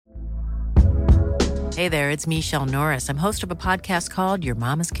Hey there, it's Michelle Norris. I'm host of a podcast called Your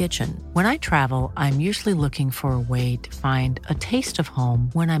Mama's Kitchen. When I travel, I'm usually looking for a way to find a taste of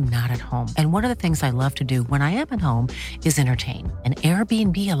home when I'm not at home. And one of the things I love to do when I am at home is entertain. And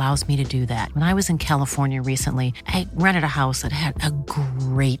Airbnb allows me to do that. When I was in California recently, I rented a house that had a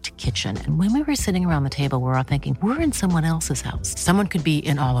great kitchen. And when we were sitting around the table, we were all thinking, we're in someone else's house. Someone could be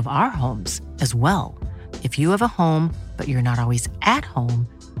in all of our homes as well. If you have a home, but you're not always at home,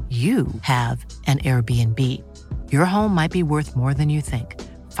 you have an Airbnb. Your home might be worth more than you think.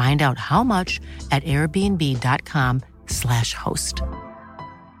 Find out how much at airbnb.com/host.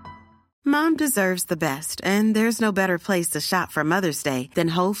 Mom deserves the best, and there's no better place to shop for Mother's Day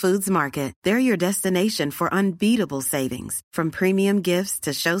than Whole Foods Market. They're your destination for unbeatable savings, from premium gifts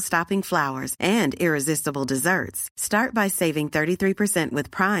to show-stopping flowers and irresistible desserts. Start by saving 33% with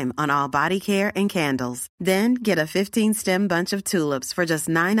Prime on all body care and candles. Then get a 15-stem bunch of tulips for just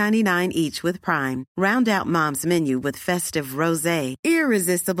 $9.99 each with Prime. Round out Mom's menu with festive rosé,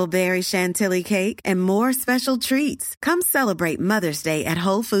 irresistible berry chantilly cake, and more special treats. Come celebrate Mother's Day at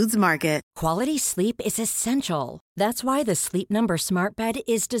Whole Foods Market. Quality sleep is essential. That's why the Sleep Number Smart Bed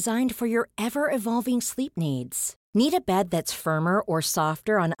is designed for your ever-evolving sleep needs. Need a bed that's firmer or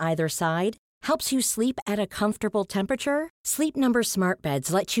softer on either side? Helps you sleep at a comfortable temperature? Sleep Number Smart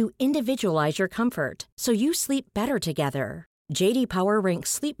Beds let you individualize your comfort, so you sleep better together. J.D. Power ranks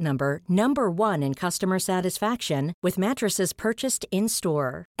Sleep Number number 1 in customer satisfaction with mattresses purchased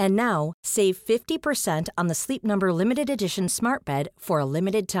in-store. And now, save 50% on the Sleep Number Limited Edition Smart Bed for a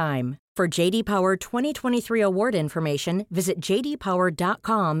limited time. For J.D. Power 2023 award information, visit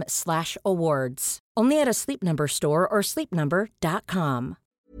jdpower.com/awards. Only at a Sleep Number store or sleepnumber.com.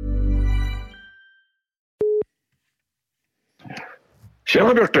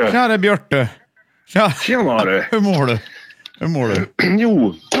 Tjena Björte! Tjena Björte! Tjenare! Hur mår du?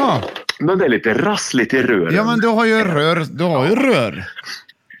 Jo, Ja. men det är lite rassligt i rören. Ja, men du har ju rör. Du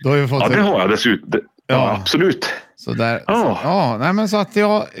har ju fått... Ja, det har jag dessutom. Ja, absolut. Så där. Ja. Ja, nej men så att du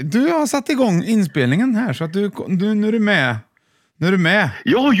har satt igång inspelningen här så att du nu är du med.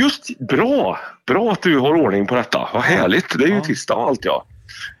 Ja, just bra. Bra att du har ordning på detta. Vad härligt. Det är ju tisdag och allt, ja.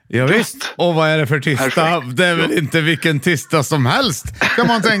 Ja visst. Och vad är det för tisdag? Perfekt. Det är väl inte vilken tisdag som helst, kan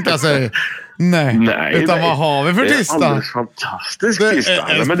man tänka sig. Nej. Utan vad har vi för tisdag? Det är alldeles fantastisk tisdag.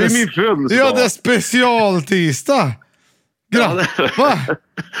 Men det är min födelsedag. Ja, det är specialtisdag. Va?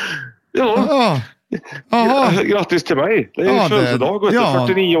 Ja. Jaha. Grattis till mig. Det är födelsedag och jag är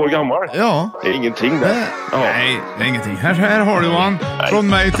 49 år gammal. Ja. Det är ingenting där. Ja. Nej, det är ingenting. Här har du Johan. Från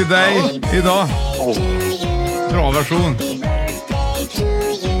mig till dig idag. Bra version.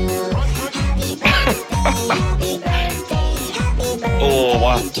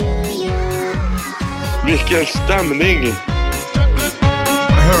 Vad... Vilken stämning.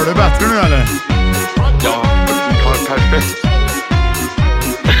 Hör du bättre nu eller? Ja, perfekt.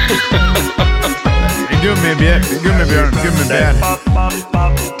 Gummibjörn.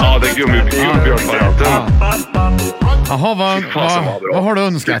 Ja, det är gummibjörn-varianten. Jaha, vad har du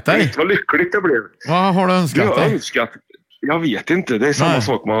önskat dig? Vad lyckligt det blev. Vad har du önskat dig? Jag vet inte. Det är samma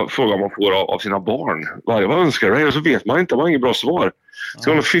sak fråga man får av sina barn. Vad önskar du dig? Och så vet man inte. Det var inget bra svar. Det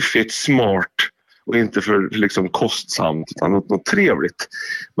ska vara något fiffigt, smart och inte för liksom kostsamt utan något trevligt.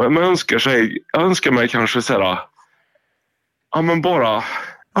 Man önskar mig kanske så här, ja men bara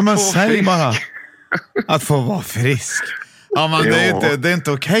ja men säg bara att få vara frisk. Ja men det är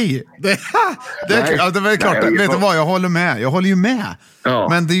inte okej. Det är väl klart, vet du vad, jag håller ju med. Ja.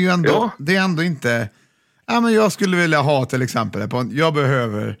 Men det är ju ändå inte. Ja men jag skulle vilja ha till exempel jag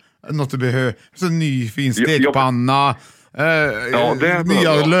behöver något så en ny fin stekpanna.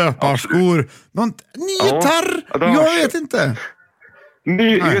 Nya löparskor. Ny gitarr. Jag vet inte.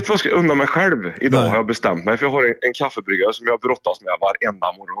 Vet vad jag ska unna mig själv idag. Har jag bestämt mig. För jag har en kaffebryggare som jag brottas med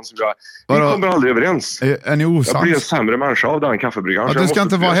varenda morgon. Vi kommer aldrig överens. Är ni osams? Jag blir en sämre människa av den kaffebryggaren. Du ska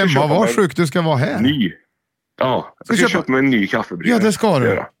inte vara hemma och vara sjuk. Du ska vara här. Ny. Ja, jag ska köpa mig en ny kaffebryggare. Ja, det ska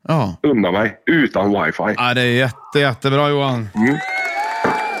du. Ja. Unna mig. Utan wifi. Ja, det är jättebra Johan.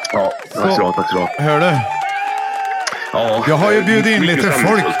 Ja, tack så bra. Hör du? Ja, jag har ju bjudit in lite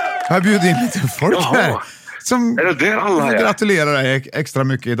folk. Här. Som är det alla gratulerar dig extra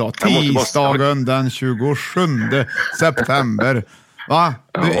mycket idag. Tisdagen den 27 september. Va?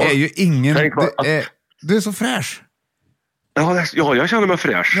 Du är ju ingen... Du är så fräsch. Ja, jag känner mig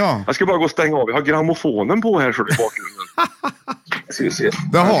fräsch. Ja. Jag ska bara gå och stänga av. Jag har grammofonen på här så i bakgrunden. Ska vi se.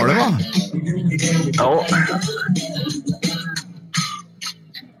 Det har du va? Ja.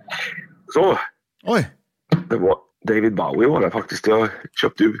 Så. Oj. Det var David Bowie var det faktiskt. Jag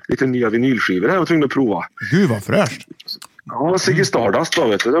köpte ju lite nya vinylskivor här och tvungen att prova. Gud vad fräscht. Ja, Ziggy Stardust då,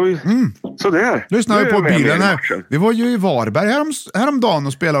 vet du. Det var ju... Sådär. Lyssnade på bilen här. Vi var ju i Varberg häromdagen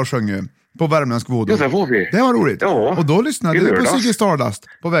och spelade och sjöng ju på Värmländsk Voodoo. Ja, det var vi. Det var roligt. Ja, och då lyssnade du på Ziggy Stardust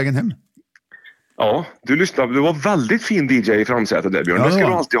på vägen hem. Ja, du lyssnade. Du var väldigt fin DJ i framsätet där, Björn. Ja, det ska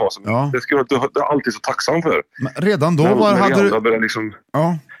du alltid ha. Det ska du alltid så tacksam för. Men redan då hade du... Liksom...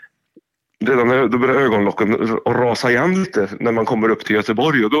 Ja. Redan då börjar ögonlocken och rasa igen lite när man kommer upp till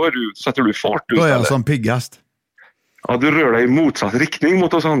Göteborg. Och då sätter du fart. Då är jag som piggast. Ja, du rör dig i motsatt riktning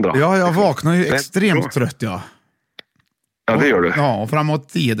mot oss andra. Ja, jag vaknar ju extremt trött, ja. Ja, det gör du. Ja, och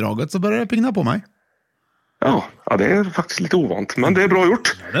framåt 10-draget så börjar det pigna på mig. Ja, det är faktiskt lite ovant. Men det är bra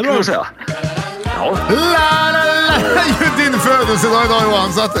gjort, det är bra att säga. Ja. Din födelsedag idag,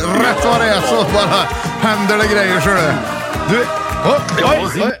 Johan. Så att rätt vad det är så bara händer det grejer, så det. Du...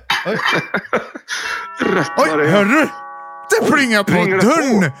 Oj. Rätt vad det är. Hörru! Det plingar på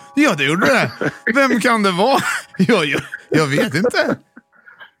dörren! Ja, det gjorde det. Vem kan det vara? Jag vet inte.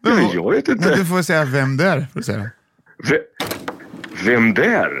 Jag vet inte. Men du får säga vem det är. Får säga. Vem det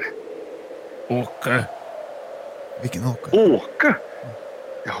är? Åke. Vilken Åke? Åke?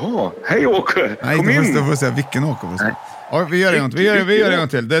 Jaha, hej Åke. Nej, kom in. Du får säga vilken Åke. Ja, vi gör en gång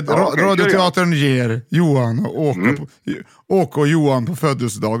till. Det är Radioteatern ger Johan och Åke och Johan på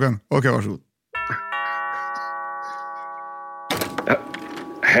födelsedagen. Okej, varsågod.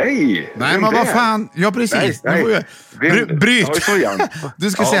 Hej! Nej, men vad fan. Ja, precis. Nej. Bryt.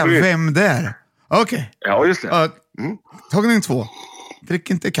 Du ska säga vem det är. Okej. Ja, just det. Tagning 2. Drick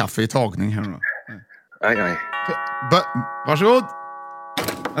inte kaffe i tagning här nu. Nej. Varsågod.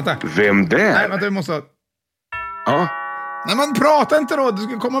 Vänta. Vem det är? Nej, vänta, vi måste... Ja. Nej, men prata inte då. Du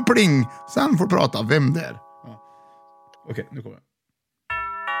ska komma pling. Sen får du prata. Vem det är. Ja. Okej, nu kommer jag.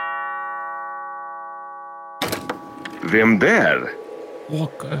 Vem det är?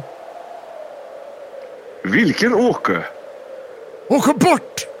 Åke. Vilken Åke? Åke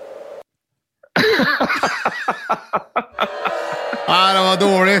bort! Det var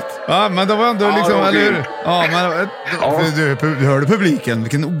dåligt. Ja, men det var ändå liksom, eller hur? Ja, men du hörde publiken.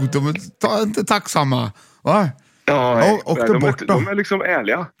 Vilken de är inte tacksamma. Va? Ja, åkte bort då. De är liksom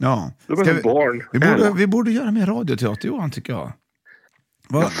ärliga. Ja. De är som barn. Vi borde göra mer radioteater, Johan, tycker jag.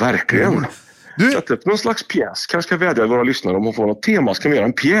 Ja, verkligen. Sätt upp någon slags pjäs. Kanske ska vädja våra lyssnare om att få något tema. Ska vi göra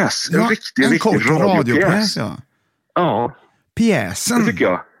en pjäs? En riktig radiopjäs. Ja. Pjäsen. Det tycker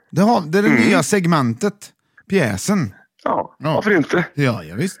jag. Det är det nya segmentet. Pjäsen. Ja, varför inte? Ja,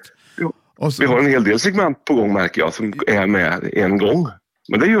 visst. Vi har en hel del segment på gång, märker jag, som är med en gång.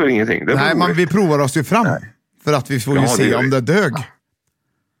 Men det gör ingenting. Nej, men vi provar oss ju fram. För att vi får ju se om det dög.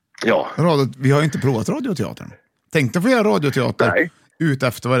 Ja. Vi har ju inte provat radioteatern. Tänkte få göra radioteater ut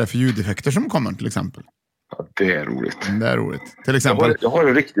efter vad det är för ljudeffekter som kommer, till exempel. Ja, det är roligt. Det är roligt. Till exempel. Jag har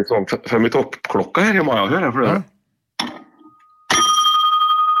en riktig sån för mitt toppklocka här hemma. Jag hör det för det.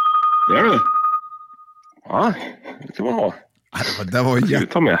 Det är det. Ja, det kan man ha. Det var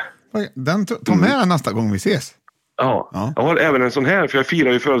ta med. Ta med nästa gång vi ses. Ja. Jag har även en sån här, för jag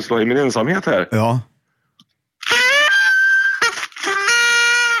firar ju födelsedag i min ensamhet här. Ja.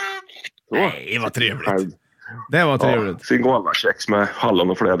 Nej, vad trevligt. Det var trevligt. Singoalla-kex med hallon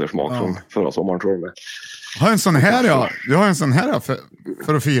och flädersmak från förra sommaren, tror jag. Jag har en sån här, ja. Du har en sån här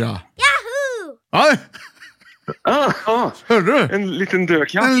för att fira. Yahoo! Ja. Hör du? En liten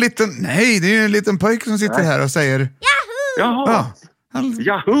dödkatt. Nej, det är en liten pojke som sitter här och säger Yahoo! Jaha.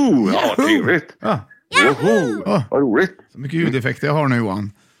 Yahoo! Ja, trevligt. Yahoo! Vad roligt. Så mycket ljudeffekter jag har nu,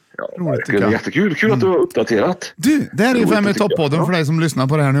 Johan. Roligt, det är jättekul. Kul att du har uppdaterat. Du, det här är 5 i topp-podden för dig som lyssnar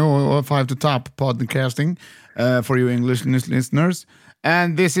på det här nu, och 5 to top podcasting for you English listeners.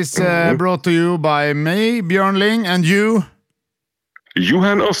 And this is brought to you by me, Björn Ling, and you,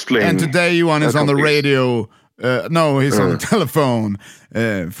 Johan Östling. And today Johan is on the radio. No, he's on the telephone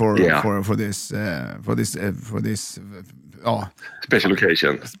for this special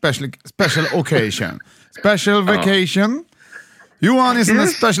occasion. Special occasion. Special vacation. Johan is on a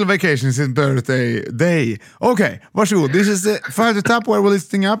special vacation. It's his birthday day. Okay, varsågod. This is the 5 to top where we're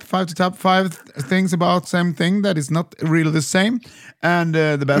listing up 5 to top 5 things about same thing that is not really the same, and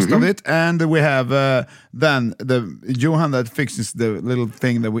the best of it. And we have then the Johan that fixes the little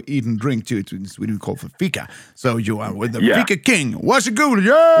thing that we eat and drink to it in Sweden called for fika. So Johan with the fika king. Varsågod,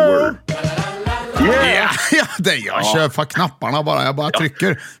 yeah! Ja, det jag kör för knapparna bara. Jag bara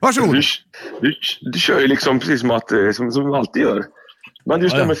trycker. Varsågod. Du kör ju liksom precis som du alltid gör. Men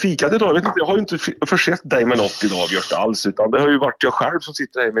just det med fikat idag, jag har ju inte försett dig med något idag, Björn, alls. Utan det har ju varit jag själv som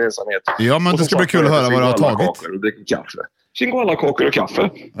sitter här med ensamhet. Ja, men det ska bli kul att höra vad du har tagit. Singoalla-kakor och kaffe.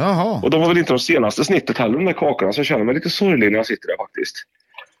 Jaha. Och de var väl inte de senaste snittet heller, de där kakorna. Så jag känner mig lite sorglig när jag sitter där faktiskt.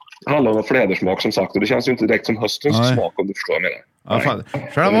 hallon och flädersmak som sagt. Och det känns ju inte direkt som höstens smak om du förstår vad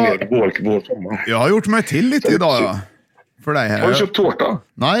jag menar. Jag har gjort mig till lite idag. Ja. För dig här. Har du köpt tårta?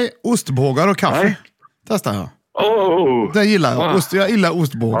 Nej, ostbågar och kaffe. Nej. Testar jag. Det gillar jag. Jag gillar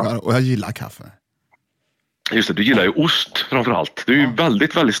ostbågar och jag gillar kaffe. Just det, du gillar ju ost framförallt. Du är ju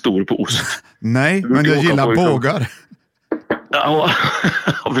väldigt, väldigt stor på ost. Nej, men jag gillar bågar. Ja,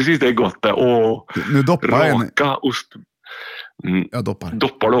 precis, det är gott det. Nu doppar jag raka ost. Jag doppar.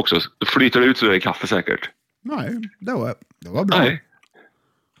 Doppar du också? Flyter det ut så det är kaffe säkert? Nej, det var bra. Nej.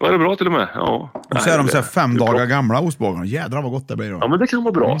 Var det bra till och med? Ja. Och så är de så här 5 dagar gamla ostbågarna. Jädrar vad gott det blir då. Ja, men det kan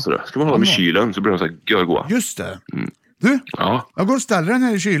vara bra. Så ska man ha dem i kylen så blir de så här görgoda. Just det. Du, jag går och ställer den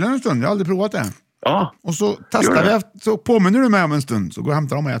här i kylen en stund. Jag har aldrig provat det. Ja. Och så testar vi. Så påminner du mig om en stund. Så går jag och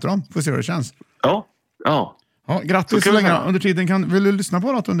hämtar dem och äter dem. Får se hur det känns. Ja, grattis så länge under tiden. Vill du lyssna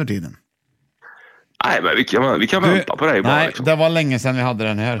på något under tiden? Nej, men vi kan vänta på dig bara. Nej, liksom. Det var länge sedan vi hade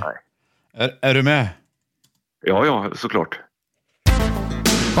den här. Är du med? Ja, såklart.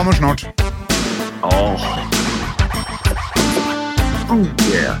 Kommer snart. Ja.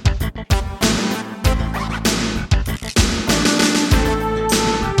 Yeah.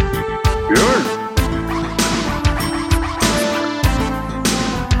 Björn.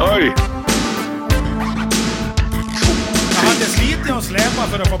 Oj. Jag hade slitit och släpat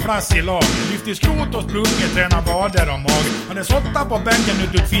för att få plats i lag. Lyfte skrot och sprungit, tränar vader och mag. Hade suttit på bänken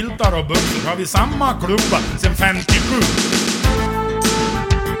ut filtar och buxor. Har vi samma klubba sen 57.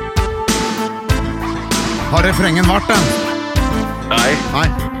 Har refrängen varit den? Nej.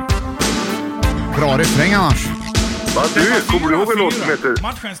 Bra refräng annars. Du, kommer du ihåg en låt som heter...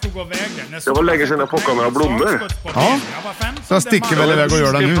 Matchen stod och vägde. Det var länge sedan jag plockade några blommor. Ja, så jag sticker väl iväg och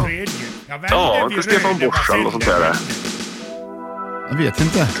gör det nu. Ja, inte Stefan Borsch eller något sånt där. Jag vet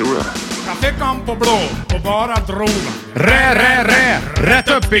inte. Tror jag. Jag fick han på blå och bara drog. Rätt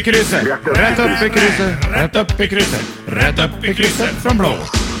upp i krysset. Rätt upp i krysset. Rätt upp i krysset. Rätt upp i krysset från blå.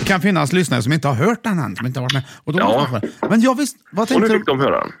 Det kan finnas lyssnare som inte har hört den än, som inte har varit med. Och då men jag visst, vad tänkte du? Fick de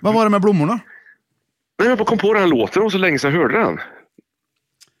höra den. Vad var det med blommorna? Nej, jag kom på den här låten och så länge sedan jag hörde den.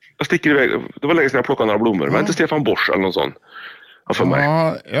 Jag sticker iväg. Det var länge sedan jag plockade några blommor. Men inte Stefan Borsch eller någon sån. För mig.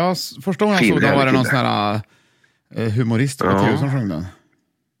 Ja, jag förstår när jag såg det var det någon sån här humorist på TV som sjöng den.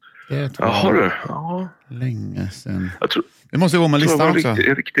 Jaha du. Ja. Länge sedan. Jag tror, det måste ju gå med listan också. En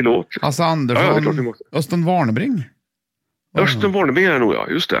riktig låt. Hasse Andersson. Östen Warnerbring. Östen Warnerbring är det nog, ja.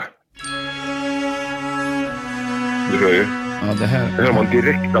 Just det. Du hör ju. Ja, det här. Det hör man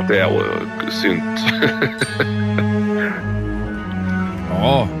direkt att det är synt.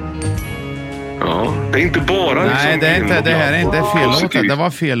 Ja. Ja, det är inte bara... Nej, det är inte. Det här är inte fel låt. Det var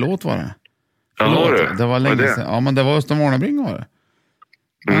fel låt var det. Jaha, det var länge sedan. Ja, men det var Östen Warnerbring var det.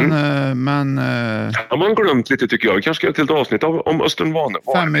 Men har man glömt lite tycker jag. Vi kanske ska göra ett helt avsnitt om Östen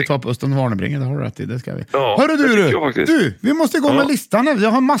Warnerbring. 5 i topp Östen Warnerbring, det har du rätt i, det ska vi. Ja, hörru du, vi måste gå med listan nu. Jag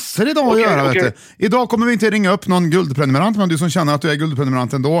har massor idag att göra. Vet du. Idag kommer vi inte ringa upp någon guldprenumerant, men du som känner att du är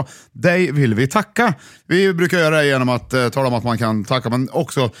guldprenumerant ändå, dig vill vi tacka. Vi brukar göra det genom att tala om att man kan tacka, men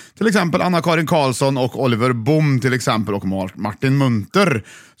också till exempel Anna-Karin Karlsson och Oliver Boom till exempel, och Martin Munter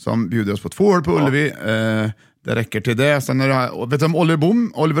som bjuder oss på 2 år på Ullevi. Det räcker till det. Sen är det, vet du om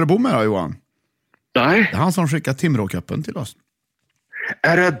Oliver Boom är då, Johan? Nej. Det är han som skickar Timrå-cupen till oss.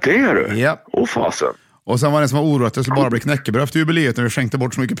 Är det du? Ja. Åh fasen. Och sen var det en som var oroat att det skulle bara bli knäckebröd efter jubileet när vi skänkte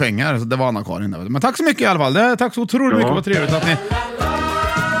bort så mycket pengar. Så det var Anna-Karin. Men tack så mycket i alla fall. Tack så otroligt mycket. Vad trevligt att ni...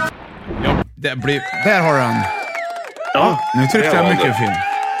 Ja, det blir... Där har du den. Ja, nu tryckte jag mycket film.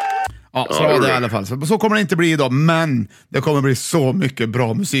 Ja, så var det i alla fall. Så kommer det inte bli idag, men det kommer bli så mycket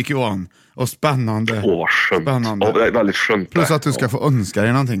bra musik, Johan. Och spännande. Spännande. Ja, det är väldigt skönt. Plus att du ska få önska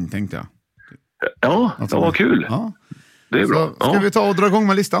dig någonting, tänkte jag. Ja, det var kul. Ja. Det är bra. Ska vi ta och dra igång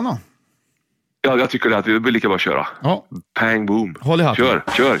med listan då? Ja, jag tycker att vi vill lika bara köra. Ja. Pang, boom. Håll i hatten.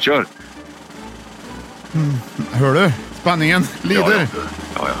 Kör. Hör du? Spänningen lider.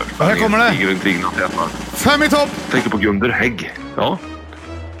 Ja, jag hör. Här kommer det. 5 i topp. Tänker på Gunder Hägg. Ja.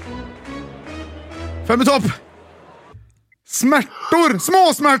 5 i topp. Smärtor,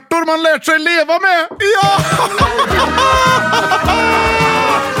 småsmärtor man lärt sig leva med. Ja!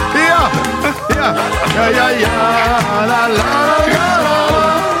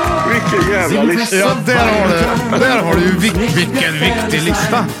 Vilken jävla lista. Ja, där har du ju vilken viktig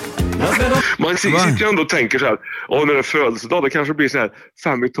lista. Man sitter ju ändå och tänker så här, när det är födelsedag, det kanske blir så här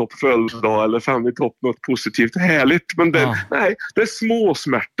 5 i topp födelsedag eller 5 i topp något positivt härligt, men nej, det är små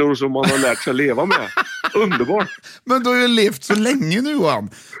smärtor som man har lärt sig leva med. Underbart. Men du har ju levt så länge nu, Johan.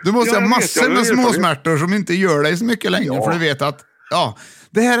 Du måste ha massor med små smärtor som inte gör dig så mycket längre, för du vet att Ja,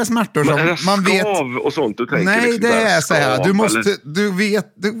 det här är smärtor som är man vet. Och sånt du tänker? Nej, liksom, det är så här. Du måste, eller?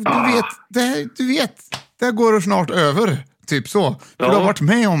 du vet, det går snart över. Typ så. För du har varit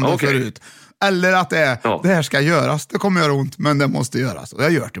med om det förut. Eller att det här ska göras. Det kommer göra ont, men det måste göras. Och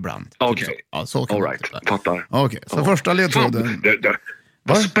jag gör det ibland. Okej. Typ så kan all right, fattar. Okej, så första ledtråden.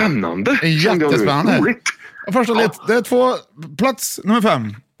 Vad spännande. Jättespännande. Första det är 2, plats nummer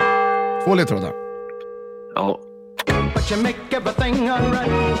 5. 2 ledtrådar. Ja. But you make everything alright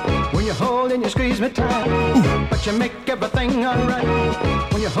when you hold and you squeeze me tight. But you make everything alright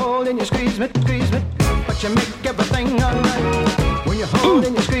when you hold and you squeeze me. But you make everything alright when you hold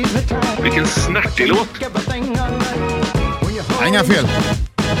and you squeeze me tight. Vilken snärtig låt. Inga fel.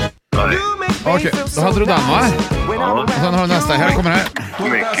 Nej. Okej, då hade du den, va? Ja. Och sen har du nästa. Här kommer det.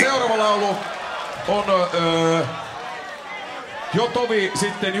 Seuraava laulu on jo tovi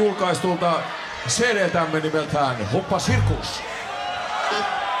sitten julkaistulta CD-tämme nimeltään Hoppa Sirkus.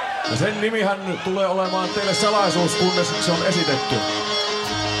 Ja sen nimihän tulee olemaan teille salaisuus, kunnes se on esitetty.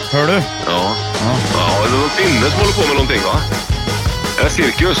 Hör du? Ja, det är någon finne som håller på med någonting, va? Är det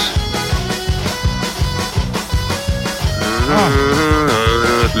cirkus?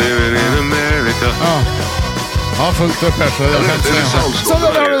 Living in America. Ja, fullt upp här så jag kan inte säga. Så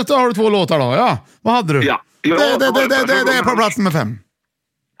där har du 2 låtar då, ja. Vad hade du? Ja. Det är på plats nummer 5.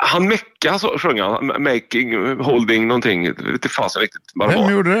 Han mecka så sjöng han, making, holding någonting, lite fasen riktigt.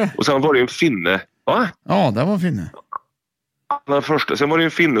 Vem gjorde det? Och sen var det ju en finne, va? Ja, det var en finne. Den första, sen var det ju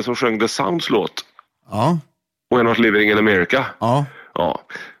en finne som sjöng The Sounds låt. Ja. Och en av Living in America. Ja.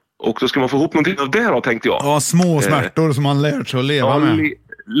 Och då ska man få ihop någonting av det då, tänkte jag. Ja, små smärtor som man lärt sig att leva med.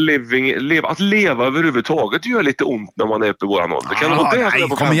 Att leva överhuvudtaget gör lite ont när man är uppe i våran ålder. Kan det vara det? Nej,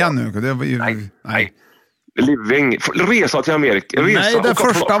 kom igen nu. Det var ju, nej. Living, resa till Amerika. Resa, nej, det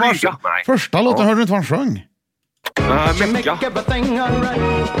första låten hörde du inte vad han sjöng. Mecka.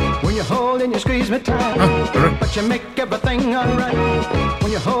 When you hold and you squeeze me tight. But you make everything alright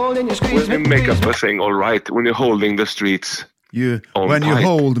when you hold and you squeeze me. When you make everything alright when you're holding the streets. When you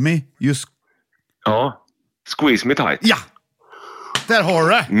hold me, you... Squeeze me tight. Ja! Där har du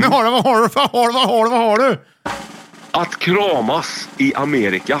det. Vad har du? Att kramas i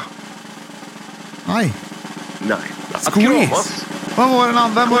Amerika. Nej. Att kramas. Vad var den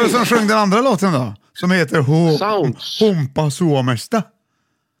andra? Vem var det som sjöng den andra låten då? Som heter Hompa Suomesta.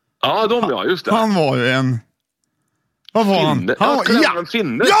 Ja, just det. Han var ju en... Vad var han? En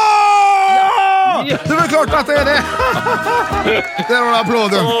finne. Ja! Det var klart att det är det. Där var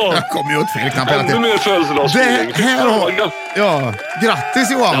applåden. Jag kommer ju åt fel knappt. Ännu mer födelsedagsfeeling. Ja,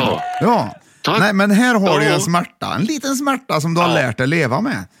 grattis Johan. Ja. Nej, men här har du en smärta. En liten smärta som du har lärt dig leva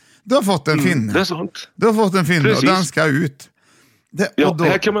med. Du har fått en finne. Det är sant. Du har fått en finne och den ska ut.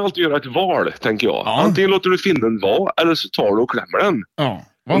 Här kan man alltid göra ett val, tänker jag. Ja. Antingen låter du finnen vara eller så tar du och klämmer den. Ja.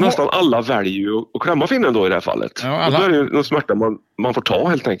 Och nästan alla väljer ju att klämma finnen då i det här fallet. Ja, och då är det ju någon smärta man får ta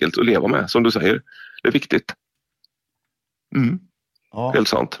helt enkelt och leva med, som du säger. Det är viktigt. Helt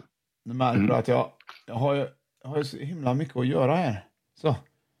sant. Nu märker du att jag har ju så himla mycket att göra här. Så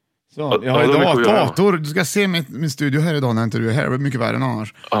jag har idag dator. Du ska se min studio här idag när inte du är här. Det är mycket värre än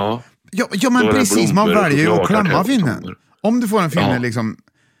annars. Ja, men precis. Man väljer ju att klämma finnen. Om du får en finne liksom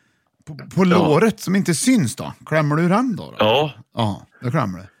på låret som inte syns då, klämmer du den då? Ja, då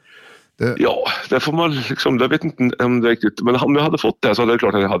klämmer du. Ja, det får man liksom, jag vet inte om det är riktigt, men om jag hade fått det så hade det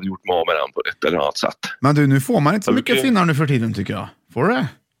klart att jag hade gjort mig av med den på ett eller annat sätt. Men du, nu får man inte så mycket finnar nu för tiden, tycker jag. Får du det?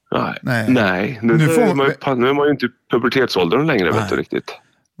 Nej. Nu är man ju inte i pubertetsåldern längre, vet du riktigt.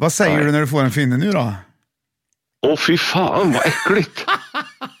 Vad säger du när du får en finne nu då? Fy fan, vad äckligt.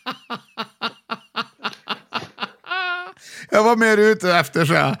 Jag var mer ute efter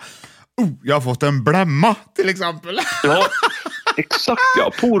så här. Jag har fått en blämma till exempel. Ja, exakt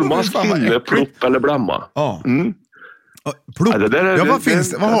ja. Pormas, finne, plupp eller blämma. Ja. Plupp? Ja, vad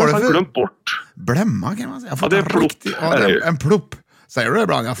finns det? Vad har du för? Glömt bort. Blämma kan man säga. Det är plupp. En plupp. Säger du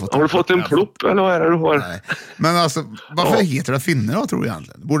ibland? Har du fått en plupp eller vad är det du har? Nej. Men alltså, varför heter det finne då, tror jag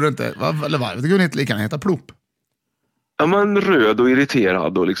egentligen? Borde det inte, eller varför? Det kunde inte lika gärna heta plupp. Ja, men röd och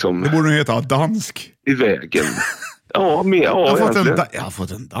irriterad och liksom... Det borde nog heta dansk. I vägen. Jag har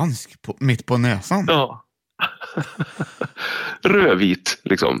fått en dansk mitt på näsan. Ja. Rödvit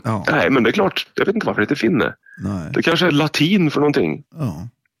liksom. Ja. Nej, men det är klart. Jag vet inte varför det heter finne. Nej. Det kanske är latin för någonting. Ja.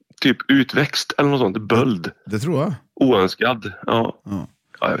 Typ utväxt eller något sånt. Böld. Det tror jag. Oönskad. Ja,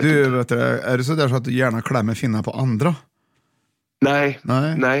 jag vet inte. Vet du, är det så där så att du gärna klämmer finnar på andra? Nej,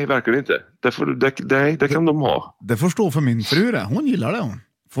 verkligen inte. Det kan de ha. Det får stå för min fru det. Hon gillar det hon.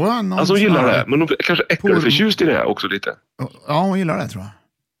 Alltså hon gillar det, men hon kanske äcklar förtjust i det också lite. Ja, hon gillar det tror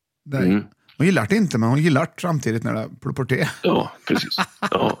jag. Hon gillar det inte, men hon gillar det samtidigt när det pluppar te. Ja, precis.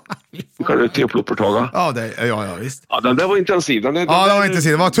 Ja. Du kan tepluppertaga. Ja, visst. Ja, den där var intensiv. Den var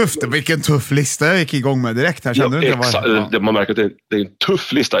intensiv. Det var tufft. Vilken tuff lista jag gick igång med direkt här. Kände du inte? Man märker att det är en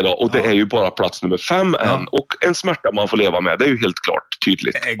tuff lista idag. Och det är ju bara plats nummer 5 än. Och en smärta man får leva med. Det är ju helt klart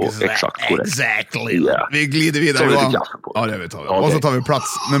tydligt och exakt korrekt. Exactly. Yeah. Vi glider vidare. Ja, det tar vi. Okay. Och så tar vi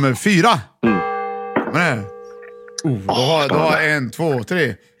plats nummer 4. Men då har 1, 2,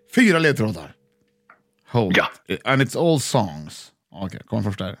 3, 4 ledtrådar. Hold. Ja. And it's all songs. Okej, kommer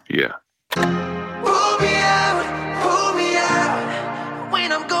först där. Yeah. Pull me out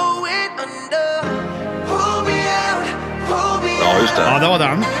when I'm going under. Pull me out. Ja, just det. Ja, det var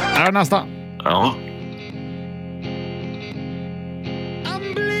den. Här är nästa. Ja.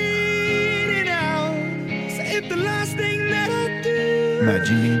 I'm bleeding out. So if the last thing that I do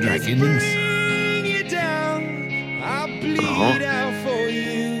Imagine Dragons. bring you down, I'll bleed out for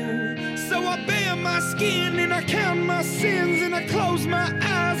you. So I bare my skin and I count my sins and I close my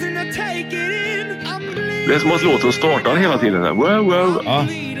eyes and I take it in. I'm bleeding. Det är som att låten startar hela tiden. Wow. Ja.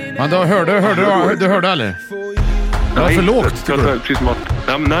 Men då hörde eller? Det var för lågt.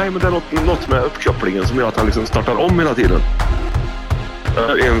 Nej, men det är något med uppkopplingen som gör att han liksom startar om hela tiden.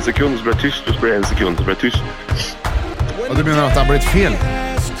 1 sekund så blir det tyst och så blir det 1 sekund så blir det tyst. Och du menar att det har blivit fel?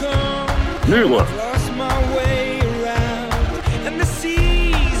 Nu går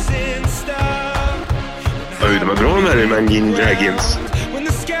det var bra med det med Imagine Dragons.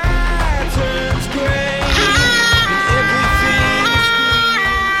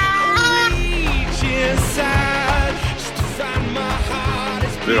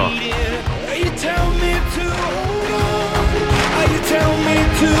 Nu då?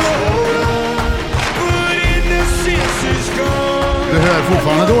 Du hör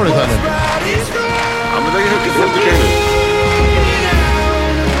fortfarande dåligt eller? Ja, men det är helt okej nu.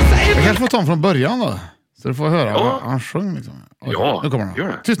 Jag kanske får ta honom från början då. Så du får höra vad han sjöng liksom. Oj, ja, nu kommer han. Gör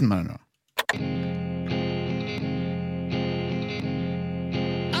det. Tyst med den då.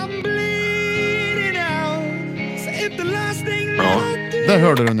 Ja. Det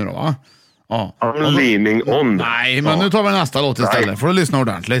hörde du nu då va? Ja. I'm leaning on. Nej, men nu tar vi nästa låt istället. Nej. Får du lyssna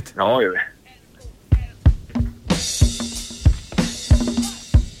ordentligt. Ja, gör vi.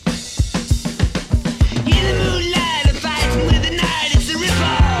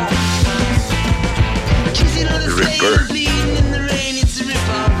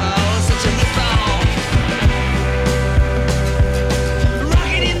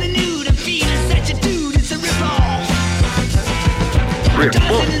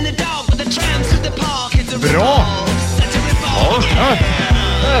 Bra! Ja.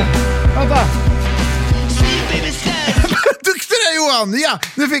 Vänta! Duktig det Johan! Ja,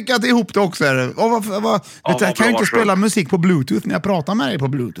 nu fick jag ihop det också här. Jag kan ju inte spela musik på Bluetooth när jag pratar med dig på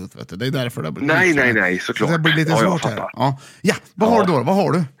Bluetooth. Vet du. Det är därför det blir Nej, såklart. Det blir lite svårt här. Ja, vad har du då? Vad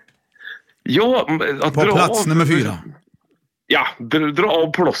har du? Ja, att på plats nummer 4. Ja, dra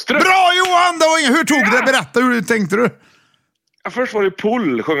av plåstret. Bra Johan! Det var inget. Hur tog det? Berätta hur tänkte du? Ja, först var det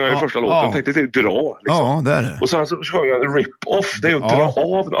pull, sjöng jag i första låten. Jag tänkte att det är dra. Liksom. Ja, det är det. Och sen så sjöng jag rip-off. Det är att dra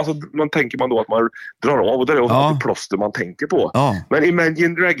av. Alltså, tänker man då att man drar av. Och det är plåster man tänker på. Ja. Men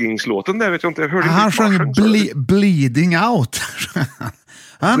Imagine Dragons-låten, där vet jag inte. Jag hörde han sjöng bleeding out.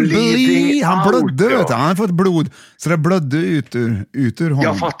 Han blödde, vet du. Han har fått blod. Så det blödde ut ur honom.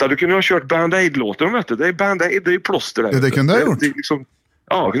 Jag fattar, du kunde ha kört Band-Aid-låten, vet du. Det är Band-Aid, det är plåster där. Ja, det kunde jag ha gjort. Liksom,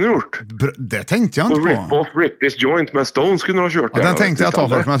 ja, det kunde jag ha gjort. Det tänkte jag inte på. Rip This Joint med Stones kunde du ha kört. Ja, den tänkte jag ta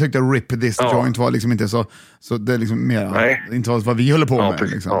först, men jag tyckte Rip This Joint var liksom inte så det är liksom mer, inte vad vi håller på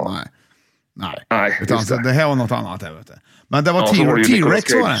med. Liksom. Nej. Utan det här var något annat här, vet du. Men det var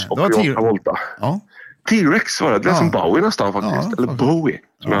T-Rex var det. Det var T-Rex. Ja. T-Rex var det. Det är som Bowie nästan faktiskt. Eller Bowie.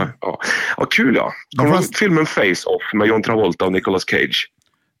 Ja, kul ja. Filmen Face Off med John Travolta och Nicolas Cage.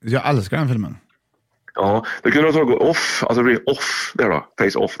 Jag älskar den filmen. Ja, det kunde ha tagit off. Alltså rip off där då.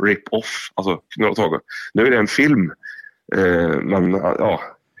 Face off, rip off. Alltså kunde ha tagit. Nu är det en film. Men ja,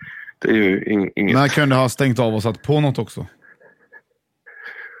 det är ju inget. Men kunde ha stängt av och satt på något också.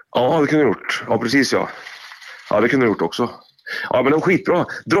 Ja, det kunde ha gjort. Ja, precis ja. Ja, det kunde ha gjort också. Ja, men det var skitbra.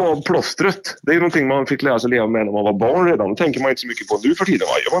 Dra av plåstret. Det är ju någonting man fick lära sig leva med när man var barn redan. Det tänker man inte så mycket på nu för tiden,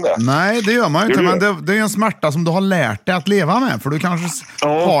 va? Gör man det? Nej, det gör man inte. Men det är en smärta som du har lärt dig att leva med. För du kanske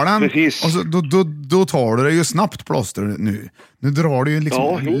har den. Precis. Och så, då tar du det ju snabbt plåster nu. Nu drar du ju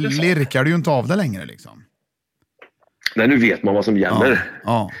liksom, lirkar du ju inte av det längre liksom. Nej, nu vet man vad som gäller.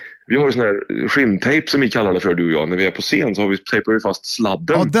 Ja. Vi har ju sån här skinntape som vi kallar det för, du och jag. När vi är på scen så har vi tejpat fast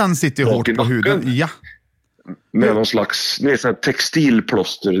sladden. Ja, den sitter ju hårt på huden. Ja. Med någon slags sån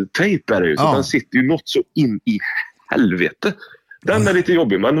textilplåstertejp är det ju. Så den sitter ju något så in i helvete Den är lite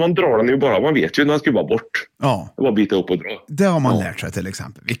jobbig, men man drar den ju bara. Man vet ju när den ska vara bort. Ja. Det var bita upp och dra. Det har man lärt sig till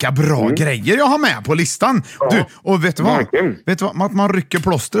exempel. Vilka bra grejer jag har med på listan. Ja. Du, och vet du vad? Vet du vad? Att man rycker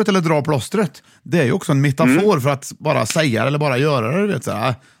plåstret eller drar plåstret, det är ju också en metafor för att bara säga eller bara göra det. Vet du,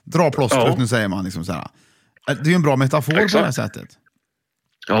 dra plåstret, nu säger man liksom så här. Det är ju en bra metafor på det här sättet.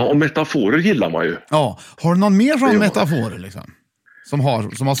 Ja, och metaforer gillar man ju. Ja. Har du någon mer sån metafor liksom? Som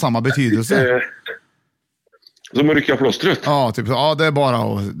har samma betydelse? Som att rycka plåstret? Ja, typ så. Ja, det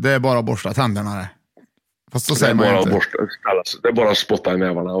är bara att borsta tänderna det. Fast så säger man inte. Det är bara att spotta i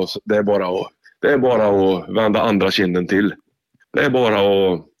nävarna. Och det är bara att vända andra kinden till. Det är bara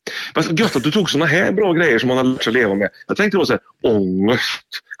att... Men gött att du tog såna här bra grejer som man har lärt sig leva med. Jag tänkte då så här, ångest,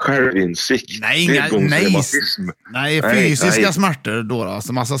 självinsikt, Nej, fysiska smärtor då.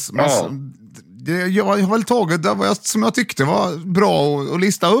 Alltså massa jag har väl tagit det som jag tyckte var bra att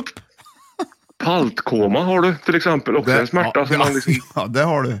lista upp. Paltkoma har du till exempel också, en smärta som man liksom... Ja, det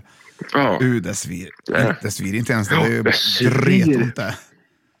har du. Ja. Det svir. Det svir inte ens, det är ju retont det.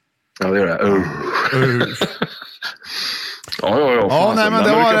 Ja, det gör det. Ja, nej, men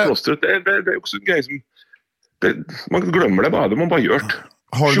det var... Plåstret, det är också en grej som... man glömmer det bara, det man bara gjort.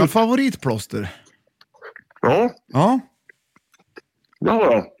 Har du någon favoritplåster? Ja. Det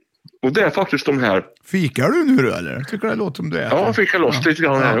har jag. Och det är faktiskt de här... Fikar du nu då, eller? Tycker det låter som du är. Ja, jag fikar loss lite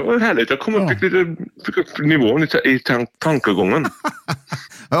grann här. Det var härligt. Jag kom upp fick upp nivån i tankegången.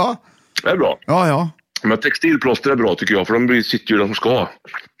 Ja. Det är bra. Ja. Men textilplåster är bra tycker jag, för de sitter ju där de ska.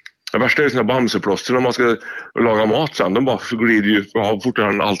 Det värsta är såna bamseplåster när man ska laga mat sen. De bara glider ju fortare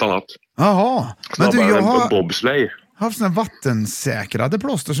än allt annat. Jaha. Men du, jag har bobsleigh. Haft såna vattensäkrade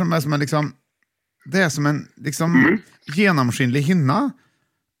plåster som är som en liksom... Det är som en liksom genomskinlig hinna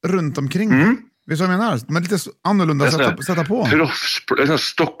runt omkring. Vet du vad jag menar? Men lite annorlunda att sätta på. Det är såna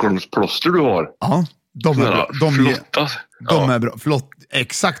Stockholmsplåster du har. Ja, de är bra. Flott,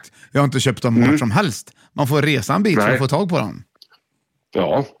 exakt. Jag har inte köpt dem vart som helst. Man får resa en bit för att få tag på dem.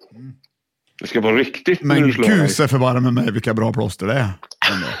 Ja. Det ska vara riktigt. Men gud så förvara med mig vilka bra plåster det är.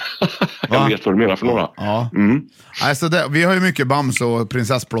 Jag vet vad du menar för några. Ja. Alltså vi har ju mycket bams och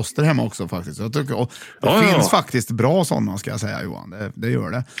prinsessplåster hemma också faktiskt. Det finns faktiskt bra sådana ska jag säga, Johan. Det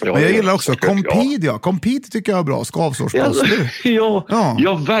gör det. Ja, men jag gillar också Compid. Compid tycker jag är bra. Skavsårsplåster.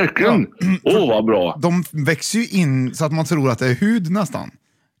 Ja, verkligen. Vad bra. De växer ju in så att man tror att det är hud nästan.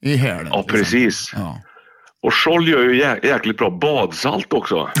 I hälen. Ja, precis. Ja. Och Scholl gör ju jäkligt bra badsalt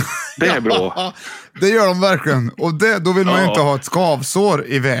också. Det är bra. Det gör de verkligen. Och då vill man ju inte ha ett skavsår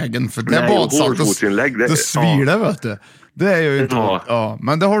i vägen. För det är badsalt. Det svir det, vet du. Det är ju inte... Ja,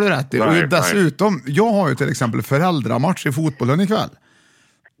 men det har du rätt i. Och dessutom, jag har ju till exempel föräldramatch i fotbollen ikväll.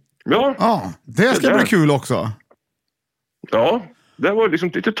 Ja, det ska bli kul också. Ja, det var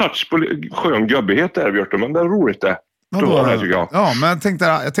liksom lite touch på skön gubbighet där, Björte. Men det är roligt det. Ja, men jag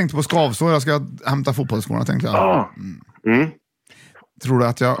tänkte på skavsår. Jag ska hämta fotbollsskorna, tänkte jag. Tror du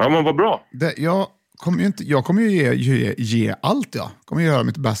att jag... Ja, men vad bra. Jag kommer ju ge allt, jag kommer göra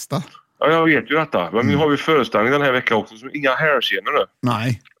mitt bästa. Ja, jag vet ju detta. Men nu har vi föreställning den här veckan också. Så inga härscener nu.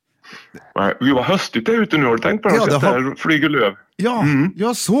 Nej. Vi var höstigt där ute nu. Har du tänkt på det? Där flyger löv. Ja,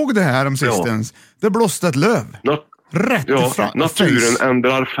 jag såg det här om sistens. Det blåste ett löv. Naturen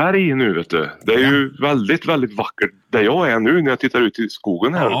ändrar färg nu, vet du. Det är ju väldigt, väldigt vackert där jag är nu när jag tittar ut i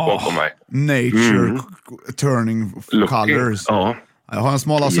skogen här bakom mig. Nature turning colors. Ja. Jag har en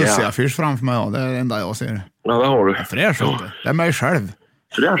smala sussi-affisch framför mig. Det är det enda jag ser. Ja, det har du. Fräsch, det är mig själv.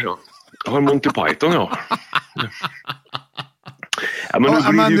 Fräsch, ja. Jag har Monty Python, ja. Ja, men nu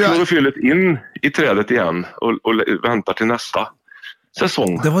glider ju klorofyllet in i trädet igen och väntar till nästa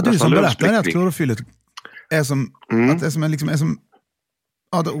säsong. Det var du som berättade att klorofyllet är som att det är som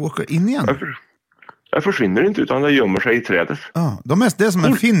det åker in igen. Det försvinner inte utan det gömmer sig i trädet. Ja, det är som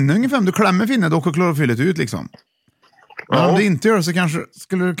en finne ungefär. Du klämmer finne, då åker klorofyllet ut liksom. Men om det inte gör så kanske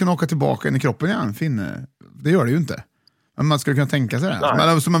skulle du kunna åka tillbaka in i kroppen igen, finne. Det gör det ju inte. Men man skulle kunna tänka sig det.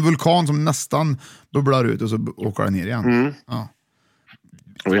 Men som en vulkan som nästan bubblar ut och så åker den ner igen. Ja.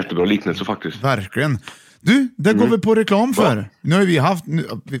 Det var jättebra liknelse faktiskt. Verkligen. Du, det går vi på reklam för. Ja. Nu har vi haft,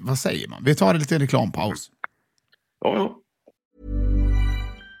 vad säger man? Vi tar lite reklampaus. Ja.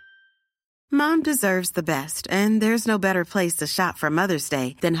 Mom deserves the best, and there's no better place to shop for Mother's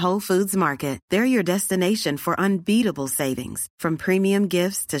Day than Whole Foods Market. They're your destination for unbeatable savings, from premium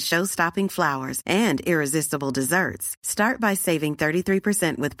gifts to show-stopping flowers and irresistible desserts. Start by saving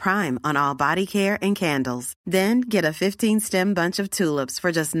 33% with Prime on all body care and candles. Then get a 15-stem bunch of tulips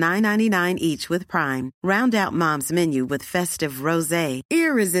for just $9.99 each with Prime. Round out Mom's menu with festive rosé,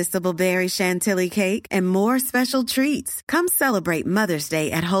 irresistible berry chantilly cake, and more special treats. Come celebrate Mother's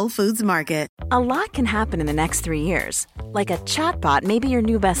Day at Whole Foods Market. Market. A lot can happen in the next 3 years. Like a chatbot may be your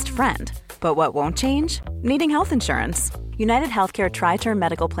new best friend. But what won't change? Needing health insurance. United Healthcare Tri-Term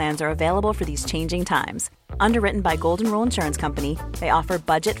Medical Plans are available for these changing times. Underwritten by Golden Rule Insurance Company, they offer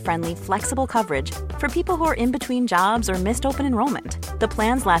budget-friendly, flexible coverage for people who are in between jobs or missed open enrollment. The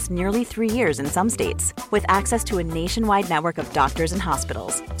plans last nearly 3 years in some states, with access to a nationwide network of doctors and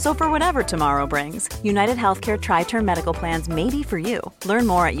hospitals. So for whatever tomorrow brings, United Healthcare Tri-Term Medical Plans may be for you. Learn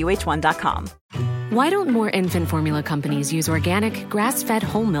more at uh1.com. Why don't more infant formula companies use organic, grass-fed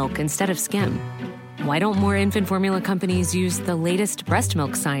whole milk instead of skim? Why don't more infant formula companies use the latest breast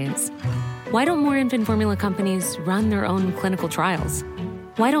milk science? Why don't more infant formula companies run their own clinical trials?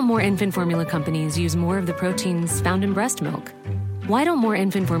 Why don't more infant formula companies use more of the proteins found in breast milk? Why don't more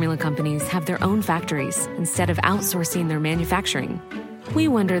infant formula companies have their own factories instead of outsourcing their manufacturing? We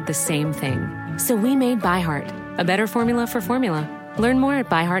wondered the same thing. So we made ByHeart, a better formula for formula. Learn more at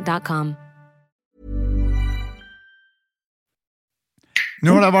byheart.com.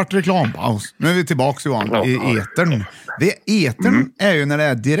 Nu har det varit reklampaus. Nu är vi tillbaka, Johan, i etern. Etern är ju när det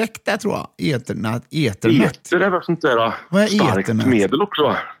är direkt där, tror jag. Ethernet. Eter är väl sånt där vad är starkt Ethernet? Medel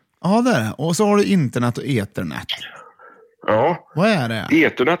också. Ja, det är det. Och så har du internet och ethernet. Ja. Vad är det?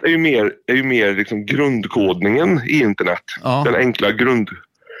 Ethernet är ju mer liksom grundkodningen i internet. Ja. Den enkla grund.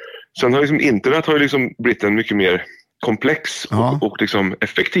 Sen har liksom internet har ju liksom blivit en mycket mer komplex och liksom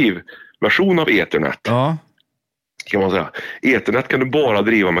effektiv version av ethernet. Ja. Kan man säga. Ethernet kan du bara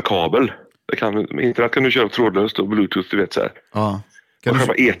driva med kabel. Internet kan du köra trådlöst och bluetooth, du vet så här. Ja. Och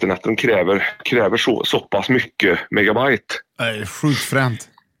själva etherneten kräver så pass mycket megabyte. Nej, sjukt fränt.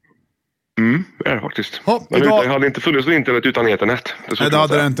 Det är det faktiskt. Men det hade inte funnits något internet utan ethernet. Nej, det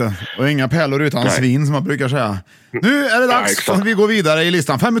hade det inte. Och inga pärlor utan svin, som man brukar säga. Nu är det dags att vi går vidare i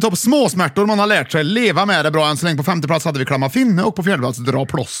listan. 5 i topp småsmärtor man har lärt sig leva med det bra. Än så länge på 5:e plats hade vi klamma finne och på 4:e plats dra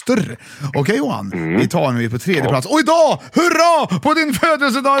plåster. Okej, Johan, vi tar nu på 3:e plats. Och idag, hurra, på din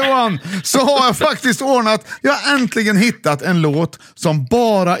födelsedag, Johan, så har jag faktiskt ordnat, jag har äntligen hittat en låt som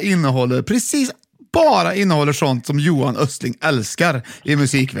bara innehåller sånt som Johan Östling älskar i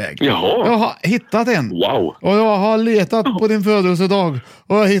musikväg. Jaha. Jag har hittat en. Wow. Och jag har letat på din födelsedag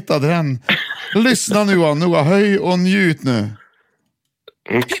och jag har hittat den. Lyssna nu, Johan. Noga, höj och njut nu.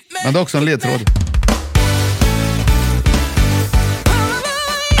 Men det är också en ledtråd.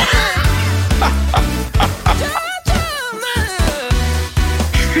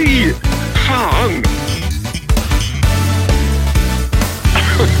 Fy fan!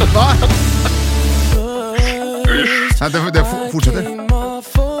 Va? Det fortsätter.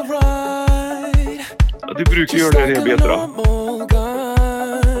 Ja, du brukar göra det här bättre.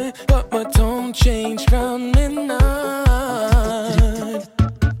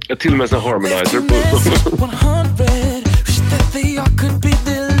 Jag till och med en harmonizer på.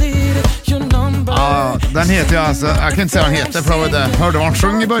 Ja, den heter jag alltså. Jag kan inte säga vad den heter, för det hörde vad han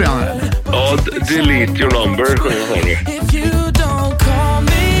sjöng i början. Ja, delete your number sjunger han nu.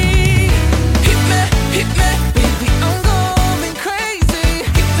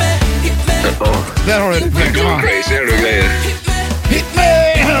 Där har du crazy, är du grejer. Hit me!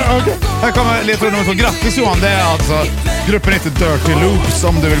 Okay. Här kommer ledtråd nummer 2. Grattis, Johan, det är alltså gruppen heter Dirty Loops,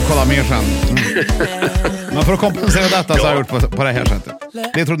 om du vill kolla mer sen. Men för att kompensera detta så har jag gjort på det här sättet.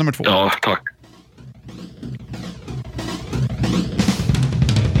 Ledtråd nummer 2. Ja, tack.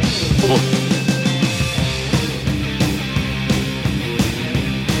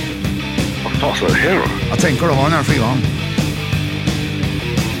 Vad fan är det här då? Jag tänker du har den här skivan.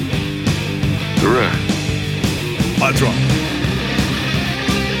 Tror du det? Ja, jag tror jag.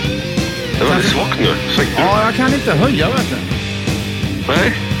 Det var väldigt svagt nu. Ja, jag kan inte höja, vet du.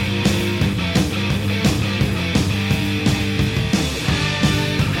 Nej.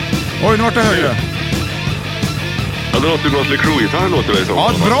 Oj, nu vart det högre. Ja, det låter Motley Crue-gitarr, låter det som.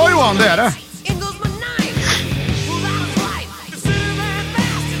 Ja, bra, Johan, det är det.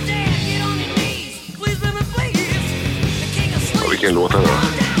 Ja, vilken låt är det?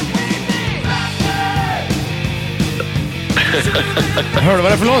 Hör du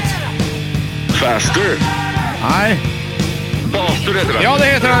vad det är för låt? Faster. Nej. Bastard heter den. Ja, det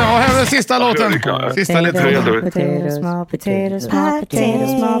heter den. Och här är den sista låten. Sista ledtråden. Small potatoes, small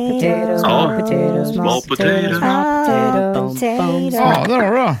potatoes, small potatoes, small potatoes, small potatoes, small potatoes. Ja, där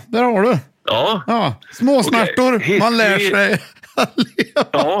har du. Där har du. Ja. Småsmärtor. Okay. Man lär sig att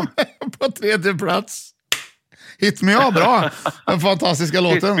leva med på 3:e plats. Hit me, ja, bra. Den fantastiska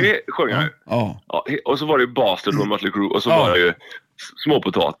låten. Hit me sjöng jag. Ja. Och så var det ju Bastard med Motley Crue. Och så var det ju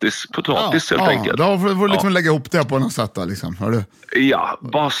småpotatis. Potatis helt enkelt. Då får du liksom lägga ihop det på något sätt då, liksom. Hör du? Ja,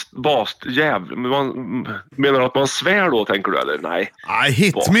 bast jävlar. Menar du att man svär då, tänker du, eller? Nej. Nej,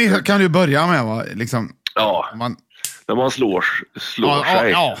 hit me kan du börja med, va? Liksom, ja, när man slår sig.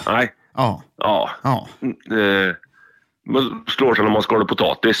 Nej. Ja. Man slår sig när man skalar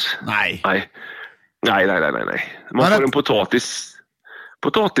potatis. Nej. Man får en potatis.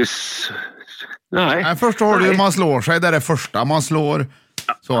 Nej. Först har du hur man slår sig. Det är det första man slår.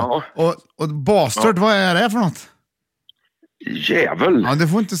 Så. Ja. Och bastard, vad är det för något? Jävel. Ja, du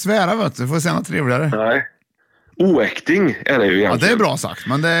får inte svära, vet du. Du får säga något trevligare. Nej. Oäkting är det ju egentligen. Ja, det är bra sagt,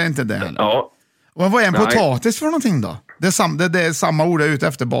 men det är inte det heller. Ja. Och vad är en potatis för någonting då? Det är samma ord jag är ute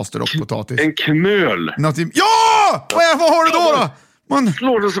efter, bastard och potatis. En knöl. Ja! Vad har du då? Man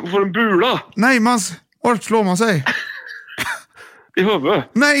slår sig på en bula. Nej, vart slår man sig? I huvudet.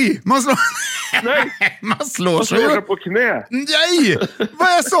 Nej, man slår... Nej. Man slår sig på knä. Nej!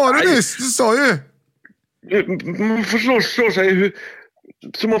 Vad sa du nyss? Du sa ju... Man får slå sig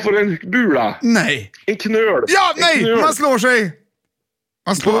så man får en bula. Nej. En knöl. Ja, nej! Man slår sig...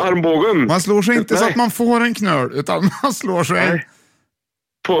 på armbågen. Man slår sig inte så att man får en knöl, utan man slår sig...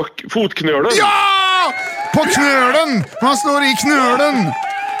 På fotknölen. Ja! På knölen! Man slår i knölen.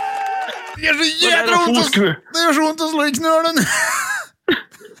 Det gör så jävla ont. Det gör så ont att slå i knölen.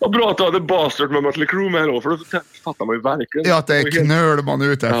 Vad bra att du hade bastard med Mötley Crüe med då, för då fattar man ju verkligen. Ja, att det är knöl man är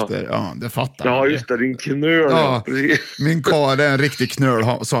ute efter. Ja, det fattar man. Ja, just det, din knöl. Ja, min karl är en riktig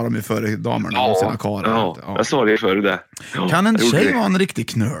knöl, sa de ju förr, damerna och sina karlar. Ja, jag sa det förr det. Kan en tjej vara en riktig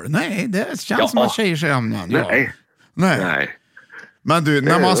knöl? Nej, det känns som att tjejer säger Nej. Men du,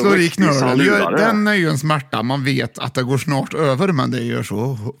 när man slår i knölen, den är ju en smärta. Man vet att det går snart över, men det gör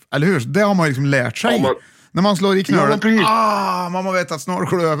så. Eller hur? Det har man liksom lärt sig. När man slår i knölen, man vet att snart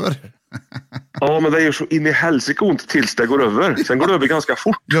går det över. Ja, men det gör så in i helsike ont tills det går över. Sen går det över ganska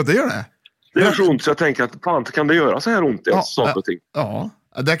fort. Ja, det gör det. Det gör så ont så jag tänker att fan, kan det göra så här ont i saker och ting? Ja,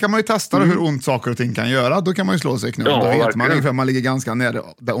 det kan man ju testa hur ont saker och ting kan göra. Då kan man ju slå sig i knölen. Då vet man ungefär man ligger ganska nära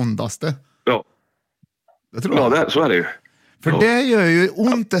det ondaste. Ja. Det tror jag. Så är det ju. För det gör ju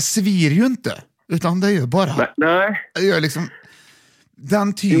ont, det svir ju inte. Utan det gör bara... Nej. Det gör liksom...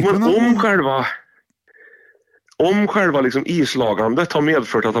 Den typen av... Om själva liksom islagandet har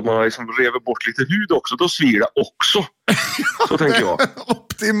medfört att man liksom rever bort lite hud också, då svir det också. Så tänker jag.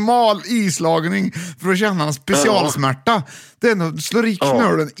 Optimal islagning för att känna en specialsmärta. Det är att slå i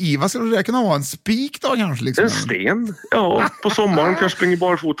knölen i. Vad skulle det kunna vara? En spik då kanske? Liksom? En sten. Ja, på sommaren kanske springer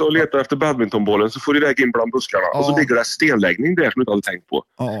barfota och letar efter badmintonbollen, så får du iväg in bland buskarna. Och så ligger det stenläggning där som du inte hade tänkt på.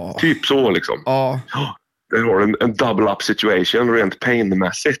 Typ så liksom. Det har en double-up situation rent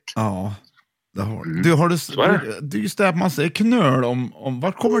painmässigt. Ja. Det har du. Du just det att man säger knöl om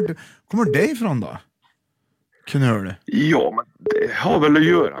vart kommer det ifrån då? Knöl. Ja, men det har väl att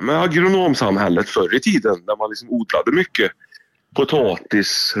göra med agronomsamhället förr i tiden, där man liksom odlade mycket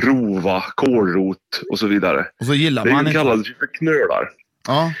potatis, rova, kålrot och så vidare. Och så gillar man det kallades för knölar.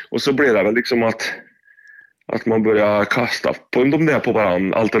 Ja. Och så blev det väl liksom att man börjar kasta på de där på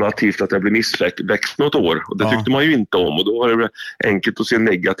varann, alternativt att det blir missväxt något år. Och det tyckte man ju inte om, och då var det enkelt att se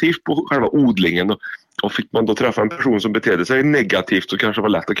negativt på själva odlingen. Och fick man då träffa en person som betedde sig negativt, så kanske det var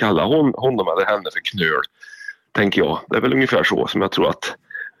lätt att kalla honom eller henne för knöl, tänker jag. Det är väl ungefär så som jag tror att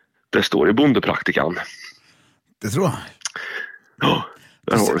det står i bondepraktikan. Det tror jag. Ja,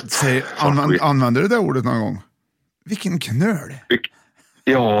 där har du. Använder du det ordet någon gång? Vilken knöl?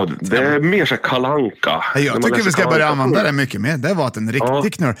 Ja, det är mer så kalanka. Jag tycker vi ska börja använda det mycket mer. Det var att en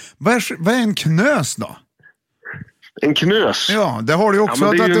riktig knöl. Vad är en knös då? En knös? Ja, det har du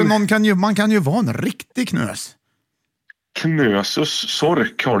också. Man kan ju vara en riktig knös. Knösus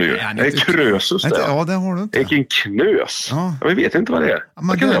sork har du ju. Det är krösus det. Ja, det har du inte. Vilken knös. Ja. Jag vet inte vad det är. Ja,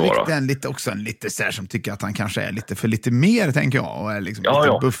 men det är också en lite så här som tycker att han kanske är lite mer, tänker jag. Och är liksom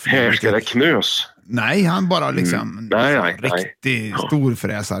lite buff. Här ska det knös. Nej, han bara liksom riktig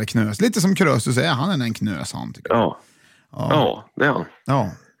storfräsare knös. Lite som Krösus är. Han är en knös, han tycker jag. Ja, det är han.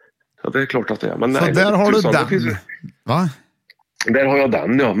 Ja. Så det är klart att det är. Men så nej, där har du den. Va? Där har jag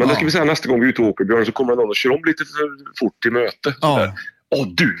den, ja. Men det ska vi säga nästa gång vi är ute och åker, Björn, så kommer någon och kör om lite för fort till möte. Åh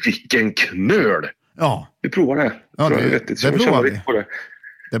du, vilken knöl! Ja. Vi provar det. Ja, det provar vi. På det.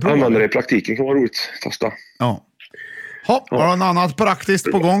 Använder det i praktiken, kan vara roligt. Testa. Ja. Har du något annat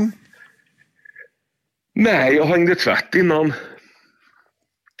praktiskt på gång? Nej, jag hängde tvätt innan.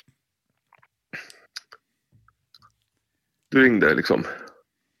 Du ringde liksom.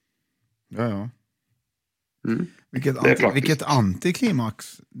 Ja. Vilket antiklimax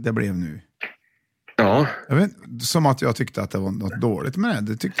det blev nu. Ja. Jag vet, som att jag tyckte att det var något dåligt med det.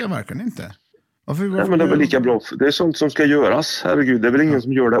 Det tyckte jag verkligen inte. Varför men det är väl lika bra. Det är sånt som ska göras. Herregud, det är väl ingen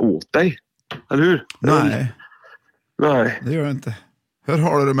som gör det åt dig. Eller hur? Nej. Det gör det inte. Hur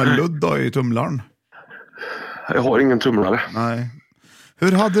har du det med ludd då i tumlaren? Jag har ingen tumlare. Nej.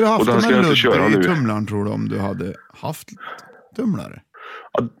 Hur hade du haft det med ludd i tumlaren, tror du, om du hade haft tumlare?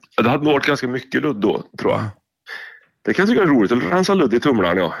 Ja, det hade varit ganska mycket ludd då, tror jag. Det kan jag tycka är roligt att rensa ludd i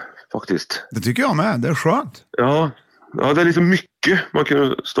tumlaren, ja. Faktiskt. Det tycker jag med. Det är skönt. Ja, det är lite mycket. Man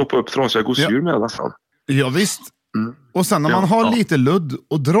kan stoppa upp trasiga gosedjur med nästan. Ja, visst. Och sen när man har lite ludd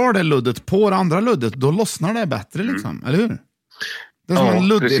och drar det luddet på det andra luddet, då lossnar det bättre liksom, eller hur? Det är som en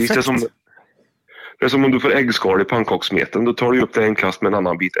luddeffekt. Det är som om du får äggskal i pannkakssmeten. Då tar du upp det en kast med en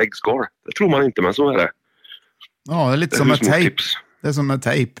annan bit äggskal. Det tror man inte, men så är det. Ja, det är lite som ett tejp. Det är som en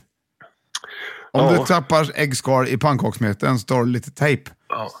tejp. Om du tappar äggskal i pannkakssmeten så tar du lite tejp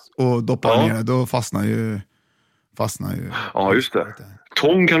och doppar ner det. Då fastnar ju... Ja, just det.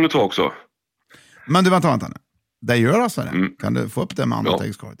 Tång kan du ta också. Men du, vänta. Det gör alltså det. Kan du få upp det med annat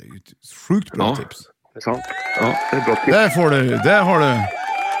äggskal? Det är ju ett sjukt bra tips. Det är sant. Ja, det är bra tips. Det får du. Det har du.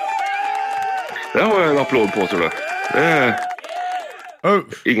 Det har jag en applåd på, tror jag. Det är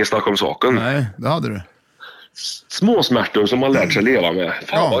ingen snack om saken. Nej, det hade du. Små smärtor som man lärt sig leva med.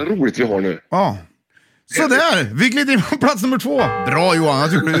 Fan vad roligt vi har nu. Ja. Så där, vi glider in på plats nummer 2. Bra Johan,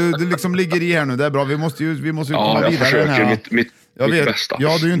 jag tycker du liksom ligger i här nu. Det är bra, vi måste ju komma vidare. Försöker mitt bästa.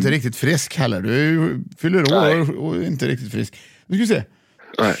 Ja, du är ju inte riktigt frisk heller. Du fyller år och är inte riktigt frisk. Nu ska vi se.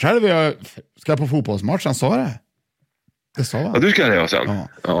 Nej. Själv jag ska på fotbollsmatch, han sa det. Det sa han. Ja, du ska det sen.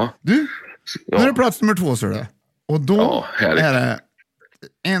 Ja. Du, nu är det plats nummer 2, så det. Och då är det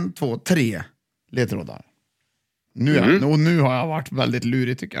 1, 2, 3 ledtrådar. Nu har jag varit väldigt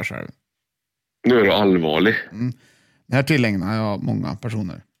lurig, tycker jag själv. Nu är du allvarlig. Det här tillägnar jag många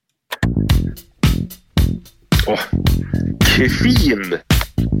personer. Queen.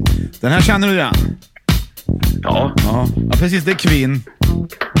 Den här känner du igen? Ja, precis, det är Queen.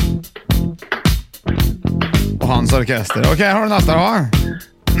 Och hans orkester. Okej, har du nästa då?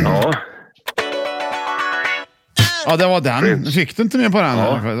 Ja, det var den. Fick du inte med på den?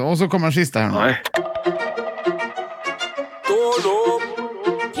 Ja. Och så kommer den sista här nu. Nej.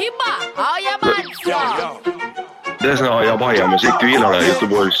 Det är sån här Ajabaja-musik. Du gillar det?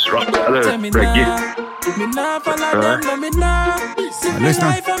 Göteborgs rap eller reggae?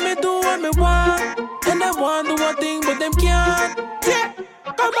 Lyssna.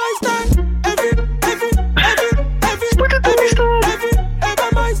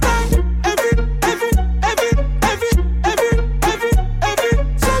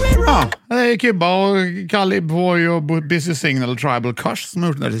 Det är Kibba och Kalib Boy och Busy Signal Tribal Cush som har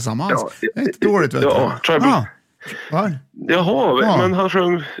gjort det tillsammans. Det är inte dåligt, vet du. Tribal. Jaha, men han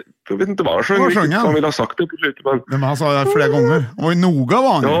sjöng... Jag vet inte vad han sjöng. Han ville ha sagt det på slutet. Men han sa det flera gånger. Han var ju noga,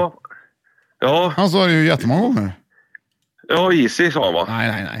 var han. Ja. Han sa det ju jättemånga gånger. Ja, Easy sa han, va?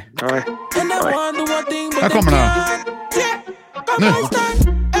 Nej. Här kommer det. Nu.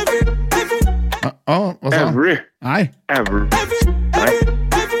 Ja, vad sa han? Every. Nej. Every. Nej.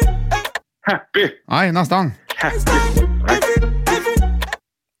 Happy. Nej, nästan. Happy. Nej.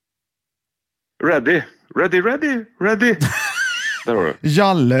 Ready. Där var du.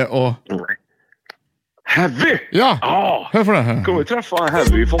 Jalle och... Heavy! Ja, hör för det här. Kommer vi träffa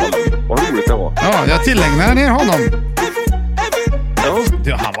Heavy i Falun? Vad roligt det var. Ja, jag tillägnar ner honom.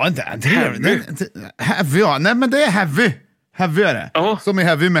 Ja. Han var inte en trevlig. Heavy, ja. Nej, men det är Heavy. Heavy är det. Ja. Som är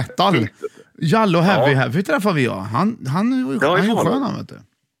heavy metal. Jalle och Heavy träffar vi, ja. Han är ju skön, han, vet du.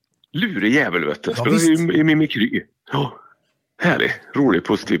 Lurig jävel, vet du. Spelar i Mimikry. Ja. Härlig, rolig,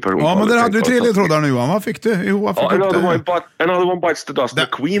 positiv person. Ja, men där hade du 3 ledtrådar nu, Johan. Vad fick du? Another One Bites the Dust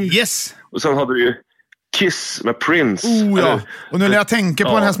med Queen. Yes. Och sen hade du ju Kiss med Prince. Och nu när jag tänker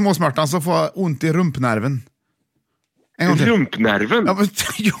på den här småsmärtan så får jag ont i rumpnerven. Rumpnerven?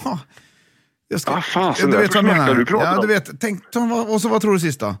 Ja. Fasen, du vet vad jag menar. Du pratar du vet. Och så vad tror du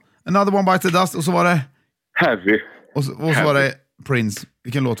sista? Another One Bites the Dust, och så var det... Heavy. Och så var det Prince.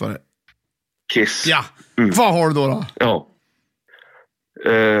 Vilken låt var det? Kiss. Ja. Vad har du då? Ja.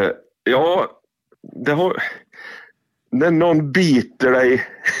 När någon biter dig.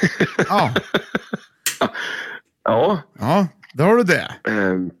 Ja, då har du det.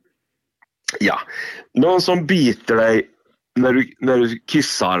 Någon som biter dig när du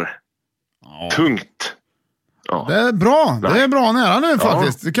kissar tungt. Ja. Det är bra. Nej. Det är bra nära nu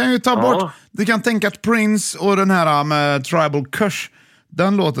faktiskt. Du kan ju ta bort. Du kan tänka att Prince och den här med Tribal Cush,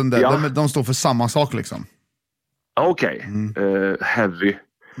 den låten där, de står för samma sak liksom. Okej. Heavy.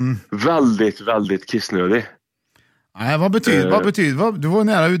 Väldigt, väldigt kissnödig. Nej, vad betyder? Du var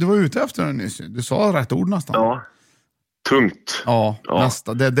nära, du var ute efter den nyss. Du sa rätt ord nästan. Ja. tungt. Ja,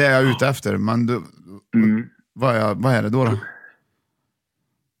 nästa. Det är det jag är ute efter. Men du, vad är det då?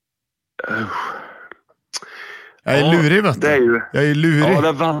 Jag är lurig, vet du. Det är ju, jag är lurig. Ja, det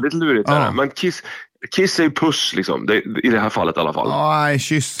är väldigt lurigt. Ja. Men kiss är ju puss, liksom. I det här fallet i alla fall. Ja, nej,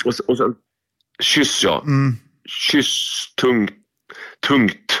 kyss. Och sen, kyss, ja. Kyss,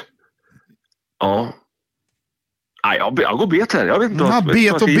 tungt. Ja. Nej, jag går bet här. Jag vet inte vad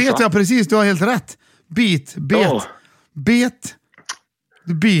bet och bet, ja precis. Du har helt rätt. Bet. Ja.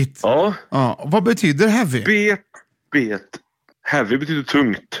 Bet. Ja. Vad betyder heavy? Bet. Heavy betyder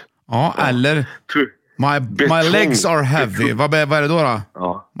tungt. Ja, eller my legs are heavy. Vad är det då?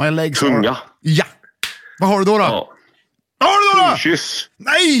 Ja. My legs tunga. Are... Ja. Vad har du då? Ja. Vad har du då? Kyss.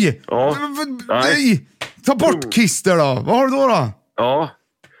 Nej! Ja. Nej! Ta bort kister då. Vad har du då? Ja.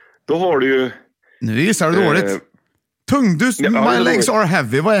 Då har du ju... Nu visar du dåligt. My legs are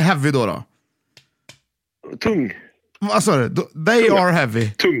heavy. Vad är heavy då? Tung. Vad sa du? They are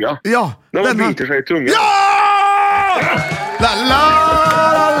heavy. Tunga. Ja. När man biter sig i tunga. Ja!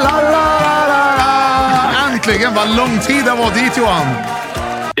 Äntligen, vad lång tid det var dit, Johan.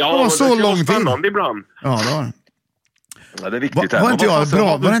 Ja, det var så lång tid. Spännande ibland. Ja, det var det. Ja, det är viktigt.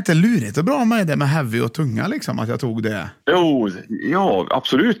 Var det inte lurigt och bra med det med heavy och tunga, liksom, att jag tog det? Jo, ja,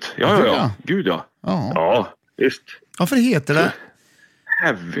 absolut. Ja. Gud, ja. Ja, visst. Varför heter det?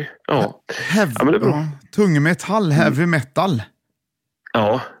 Heavy, ja. Heavy, ja, men det är bra. Tung metall, heavy metal.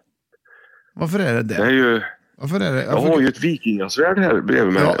 Ja. Varför är det det? Det är ju... Varför är det? Jag har ju ett vikingasvärd här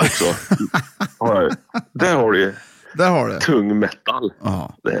bredvid mig också. Där har du. Där har du. Tung metal.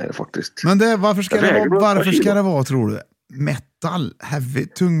 Ja. Det är det faktiskt. Men varför ska det vara, tror du? Metal, heavy,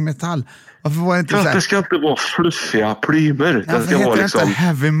 tung metall. Varför var det inte så här? Det ska inte vara fluffiga plymer. Ja, det ska vara liksom... inte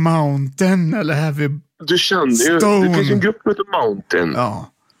heavy mountain eller heavy du känner ju, stone. Det finns ju en grupp som heter mountain.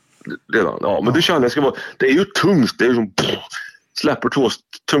 Ja. Redan. Ja, men du känner det ska vara, det är ju tungt, det är ju som släpper 2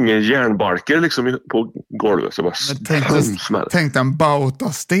 tunga järnbarker liksom på golvet så bara tänk en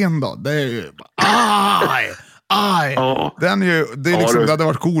bautasten då. Det är ju aj. Ja. Det är liksom, det hade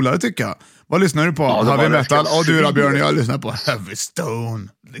varit coolare, tycker jag. Vad lyssnar du på? Heavy metal? Och du då, Björn, jag lyssnar på Heavy Stone.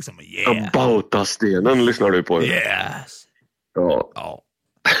 Liksom, yeah. Bautastenen lyssnar du på. Yes. Ja.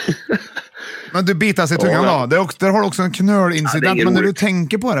 Men du bitar sig i tungan då. Det har också en knölincident, men när du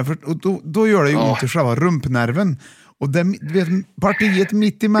tänker på det, för då gör det ju ont i själva rumpnerven. Och det, du vet, partiet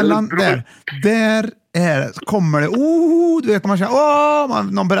mitt emellan där kommer det, du vet, man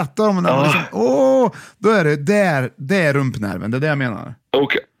känner, någon berättar om det, liksom, då är det är rumpnerven, det är det jag menar.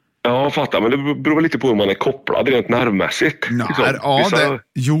 Okej. Ja, jag fattar, men det beror lite på hur man är kopplad rent nervmässigt. Det är klart.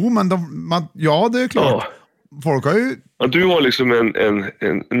 Ja. Folk har ju... Du har liksom en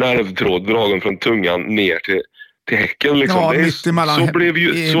nervtråd dragen från tungan ner till häcken. Liksom. Ja, mitt emellan. Så blev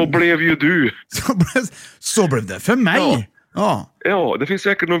ju du. Så blev det för mig. Ja, det finns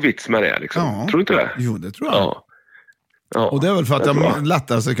säkert någon vits med det. Liksom. Ja. Tror du inte det? Jo, det tror jag. Ja. Och det är väl för att jag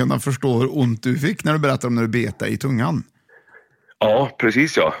lättare ska kunna förstå hur ont du fick när du berättar om när du betade i tungan. Ja,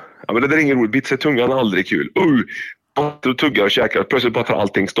 precis ja. Ja, men det är ingen roligt. Bit sig tungan är aldrig kul. Du tuggar och käkar. Plötsligt bara tar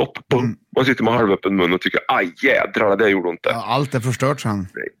allting stopp. Man sitter med halvöppen mun och tycker, aj jädrar, det gjorde inte. Ja, allt är förstört sen.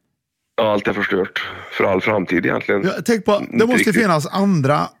 Ja, allt är förstört. För all framtid egentligen. Ja, tänk på, det måste finnas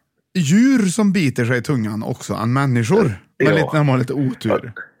andra djur som biter sig i tungan också än människor. Men när man har lite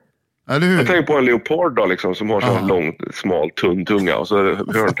otur. Eller hur? Jag tänker på en leopard då, liksom, som har så lång, smal, tunn tunga. Och så är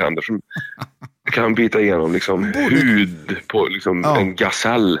det hörntänder som kan bita igenom liksom, hud på liksom, en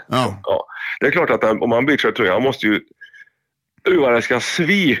gasell. Ja. Det är klart att om man biter sig i tungan, man måste ju vad det ska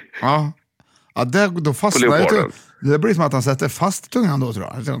svi. Ja, då fastnar det. Det blir som att han sätter fast tungan då, tror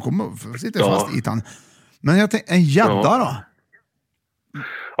jag. Han kommer sitter fast i den. Men jag tänkte, en gädda då?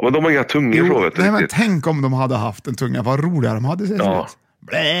 Ja, men de har inga tungor så, vet du. Men tänk om de hade haft en tunga. Vad roligare de hade sett ut.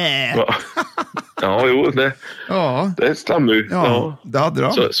 Ja, jo, det stämmer ju. Ja, det hade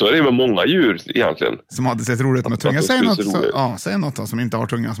de. Så är det med många djur egentligen. Som hade sett roligt med tunga. Säg något då, som inte har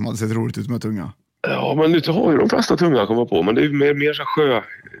tunga som hade sett roligt ut med tunga. Ja, men nu har ju de flesta tunga att komma på. Men det är ju mer så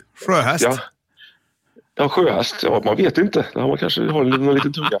sjöhäst. Ja, sjöhäst. Ja, man vet inte. Man kanske har en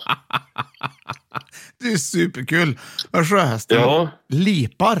liten tunga. Det är superkul. Sjöhästen. Ja.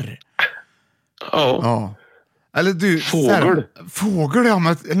 Lipar. Ja. Eller du, fågel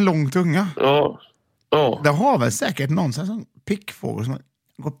med en lång tunga. Ja. Det har väl säkert någon sån pickfågel som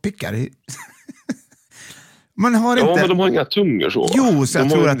går pickar i. Man har inte... men de har inga tungor så. Jo, så jag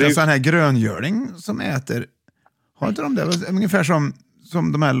tror att det är sån här gröngöling som äter. Har inte de det? Ungefär som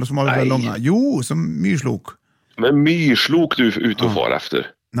de här som har väldigt långa. Jo, som myrslok. Men myrslok du är ute och far efter.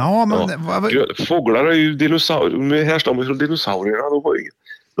 Ja, men... Fåglar är ju dinosaurier. De härstammar från dinosaurierna.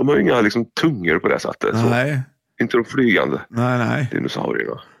 De har ju inga liksom, tungor på det sättet. Nej. Inte de flygande. Nej.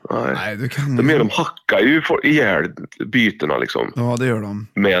 Dinosaurierna. Nej, du kan de hackar ju ihjäl bytena liksom. Ja, det gör de.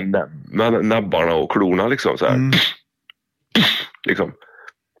 Med näbbarna och klorna liksom så här. Liksom.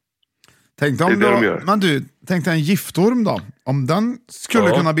 Tänk dig en giftorm då. Om den skulle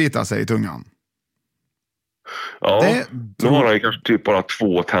kunna bita sig i tungan. Ja, nu har han kanske typ bara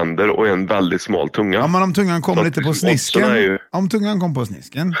 2 tänder och en väldigt smal tunga. Ja, men om tungan kommer lite på snisken. Om tungan kommer på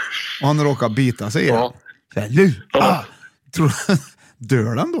snisken och han råkar bita sig i den.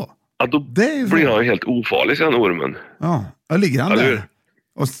 Dör den då? Ja, då blir han helt ofarlig sen ormen. Ja, då ligger han där.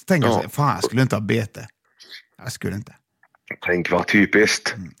 Och tänker sig, fan jag skulle inte ha bete. Jag skulle inte. Tänk vad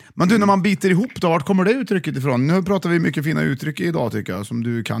typiskt. Men du, när man biter ihop då, vart kommer det uttrycket ifrån? Nu pratar vi mycket fina uttryck idag tycker jag, som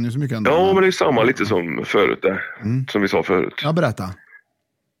du kan ju så mycket ändå. Ja, men det är samma lite som förut där. Som vi sa förut. Ja, berätta.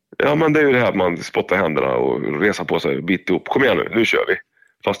 Ja, men det är ju det här att man spottar händerna och reser på sig och biter ihop. Kom igen nu kör vi.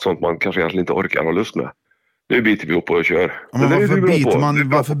 Fast sånt man kanske egentligen inte orkar ha lust med. Nu biter vi ihop och kör. Ja, men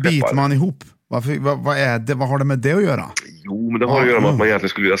varför biter man ihop? Vad har det med det att göra? Jo, men det har att göra med att man egentligen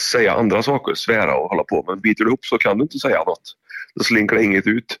skulle vilja säga andra saker, svära och hålla på. Men biter du ihop så kan du inte säga något. Då slinkar det inget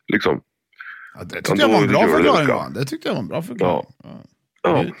ut, liksom. Ja, det tyckte jag var en bra förklaring. Det tyckte jag var en bra förklaring.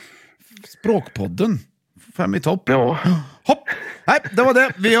 Ja. Språkpodden. 5 i topp. Ja. Hopp! Nej, det var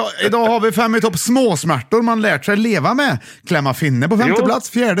det. Idag har vi 5 i topp småsmärtor man lärt sig leva med. Klämma finne på 5:e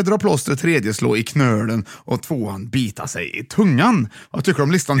plats, 4:e dra plåster, 3:e slå i knölen och 2:an bita sig i tungan. Vad tycker du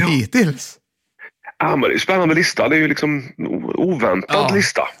om listan hittills? Ja, men det är en spännande lista. Det är ju liksom oväntad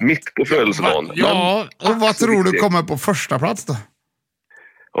lista. Mitt på födelsedagen. Ja, och vad tror du kommer på 1:a plats då?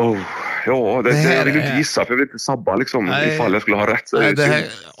 Jag vill inte gissa för jag vill inte sabba liksom. Ifall jag skulle ha rätt.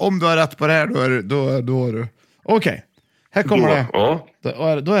 Om du har rätt på det här då har du... Okej, här kommer det. Ja.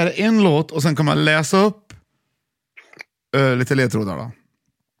 Då är det en låt och sen kommer jag läsa upp lite ledtrådar då.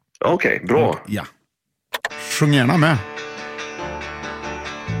 Okej, bra. Ja. Sjung gärna med.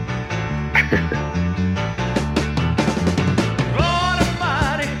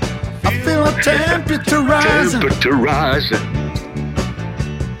 I feel a temperature rising.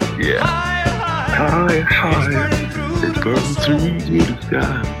 Yeah. High. It burns through the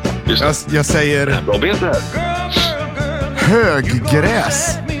sky. Jag säger... Vad vet det?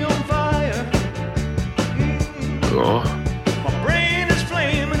 Höggräs. Ja.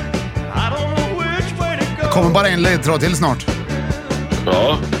 Det kommer bara en ledtråd till snart.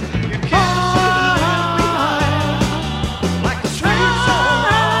 Ja.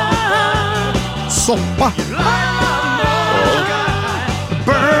 Soppa.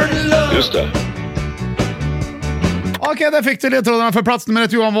 Just det. Okej, där fick du ledtrådarna för plats nummer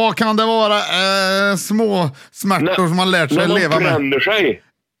 1, Johan. Vad kan det vara? Små smärtor som man lärt sig leva med.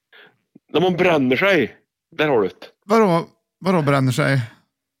 När man bränner sig. Där har du det. Vadå bränner sig?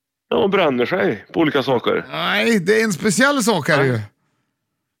 När man bränner sig på olika saker. Nej, det är en speciell sak här ju.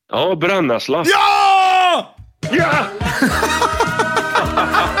 Ja, brännässla. Ja! Ja!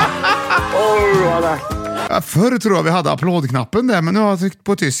 Förr tror jag vi hade applådknappen där, men nu har jag tryckt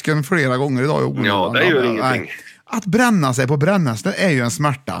på tysken flera gånger idag. Ja, det gör ingenting. Att bränna sig på brännässla är ju en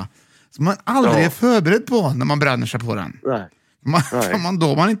smärta som man aldrig är förberedd på när man bränner sig på den. Nej.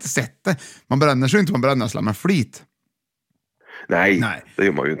 Man inte sett det. Man bränner sig inte på en brännässla med flit. Nej, det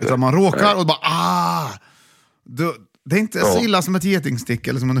gör man ju inte. Utan man råkar och bara det är inte så illa som ett getingstick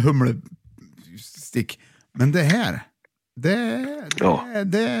eller som en humlestick. Men det här,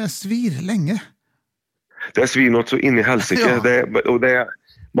 det svir länge. Det svir något så in i helsike.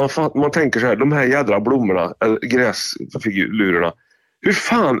 Man tänker så här, de här jädra blommorna, gräsfigurerna. Hur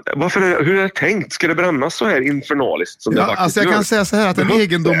är det tänkt? Ska det brännas så här infernaliskt som det faktiskt alltså jag kan säga så här att en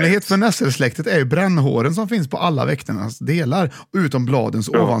egendomlighet för nässelsläktet är ju brännhåren som finns på alla växternas delar utom bladens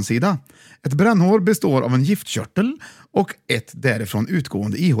ovansida. Ett brännhår består av en giftkörtel och ett därifrån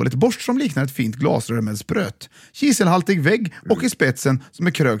utgående ihåligt borst som liknar ett fint glasrör med spröt. Kiselhaltig vägg och i spetsen som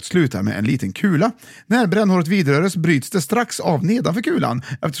är krökt slutar med en liten kula. När brännhåret vidröres bryts det strax av nedanför kulan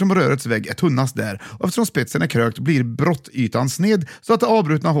eftersom rörets vägg är tunnast där och eftersom spetsen är krökt blir brottytan sned så att det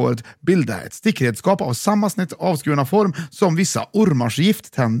avbrutna håret bildar ett stickredskap av samma snett avskurna form som vissa ormars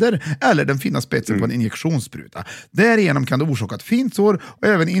gifttänder eller den fina spetsen på en injektionsspruta. Därigenom kan det orsaka ett fint sår och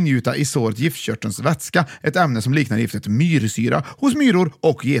även ingjuta i såret giftkörtelns vätska, ett ämne som liknar giftet myrsyra hos myror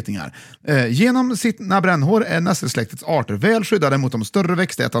och getingar. Genom sina brännhår är nässelsläktets arter väl skyddade mot de större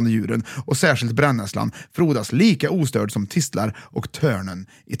växtätande djuren och särskilt brännässlan frodas lika ostörd som tistlar och törnen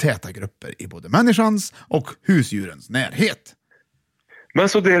i täta grupper i både människans och husdjurens närhet. Men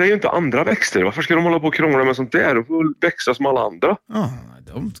så det är ju inte andra växter. Varför ska de hålla på och krångla med sånt där? De får växa som alla andra. Ja,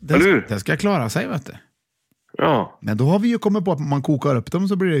 det ska klara sig, vet du. Ja. Men då har vi ju kommit på att om man kokar upp dem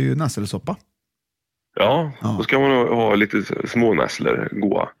så blir det ju nässelsoppa. Ja, då ska man ha lite smånässlor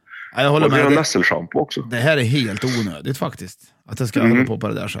goda. Ja, jag håller med. Och nässelschampo också. Det här är helt onödigt faktiskt. Att det ska hålla på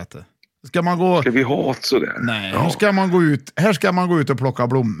det där sättet. Ska vi ha ett sådär? Nej, här ska man gå ut och plocka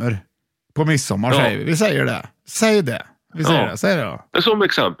blommor. På midsommar säger vi. Vi säger det. Säg det. Vi säger det. Säg det då. Som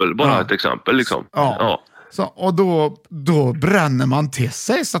exempel. Bara ett exempel liksom. Ja. Så, och då bränner man till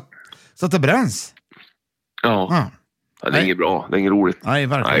sig så att det bränns. Ja. Det är inget bra. Det är inget roligt. Nej,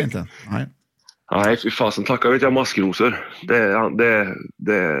 verkligen inte. Nej, fy fasen. Tackar vet jag maskrosor. Det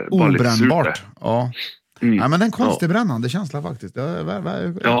är bara lite surt. Obrännbart. Ja. Nej, men det är en konstig brännande känsla faktiskt. Det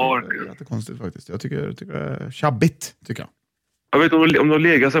är jättekonstigt faktiskt. Jag tycker det är tjabbigt, tycker jag. Jag vet om du har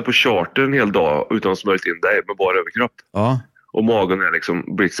legat så här på charter en hel dag utan att smörjt in dig med bara överkropp. Ja. Och magen är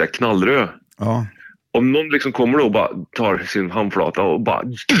liksom blivit så här knallröd. Ja. Om någon liksom kommer då och bara tar sin handflata och bara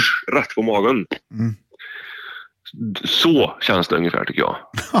rätt på magen. Så känns det ungefär, tycker jag.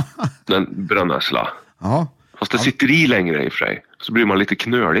 Den brännässla. Ja. Fast det sitter i längre i och för sig. Så blir man lite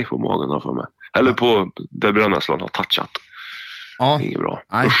knölig på magen för mig. Eller på där brännässlan har touchat. Ja. Inget bra.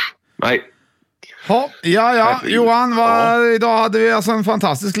 Nej. Ja. Johan, idag hade vi alltså en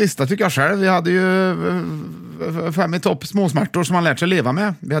fantastisk lista tycker jag själv. Vi hade ju 5 i topp småsmärtor som man lärt sig leva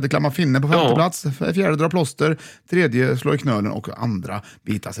med. Vi hade klamma finne på 5:e plats, 4:e dra plåster, 3:e slå i knölen och 2:a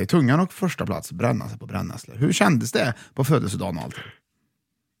bita sig i tungan och 1:a plats bränna sig på brännässlor. Hur kändes det på födelsedagen och allt?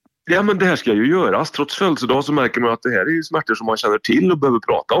 Ja, men det här ska ju göras. Trots födelsedag så märker man att det här är ju smärtor som man känner till och behöver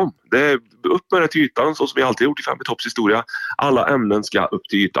prata om. Det är upp med det till ytan, så som vi alltid gjort i 5 i topps historia. Alla ämnen ska upp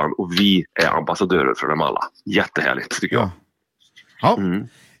till ytan och vi är ambassadörer för dem alla. Jättehärligt, tycker jag.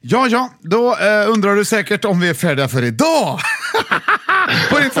 Ja, då undrar du säkert om vi är färdiga för idag.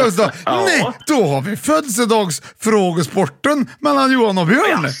 På din födelsedag. Nej, då har vi födelsedagsfrågesporten mellan Johan och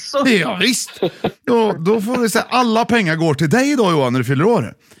Björn. Ja, visst. Då får vi säga alla pengar går till dig idag, Johan, när du fyller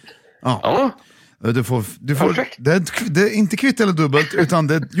år. Ja. Du får det är inte kvitt eller dubbelt, utan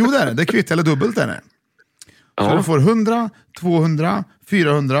det är kvitt eller dubbelt är det. Så du får 100, 200,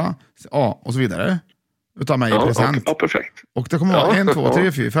 400 och så vidare. Utav mig i present. Ja, perfekt. Och det kommer vara 1, 2,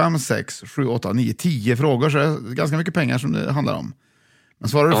 3, 4, 5, 6, 7, 8, 9, 10 frågor. Så det är ganska mycket pengar som det handlar om. Men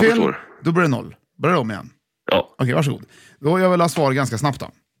svarar du fel, då blir det 0. Börjar om igen. Ja. Okej, varsågod. Då jag vill ha svar ganska snabbt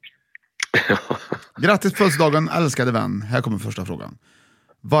då. Grattis på födelsedagen, älskade vän. Här kommer första frågan.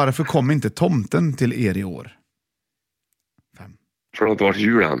 Varför kom inte tomten till er i år? 5. För att det var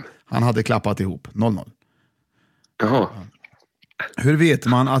julen. Han hade klappat ihop. 0-0. Jaha. Hur vet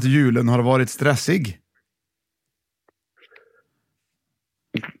man att julen har varit stressig?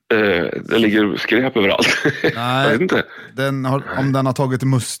 Det ligger skräp överallt. Nej, jag vet inte. Om den har tagit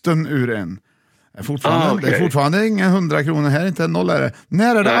musten ur en. Det är fortfarande inga 100 kronor här, inte 0 är det.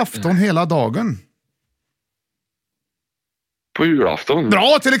 När är det afton hela dagen? På julafton.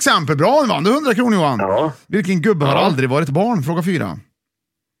 Bra till exempel, bra vann du 100 kronor Johan. Ja. Vilken gubbe har aldrig varit barn? Fråga 4.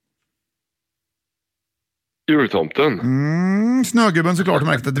 Jultomten. Snögubben såklart,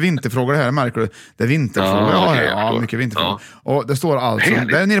 märkt att det är vinterfrågor det här, märker du. Det är vinterfrågor, mycket vinterfrågor. Och det står alltså,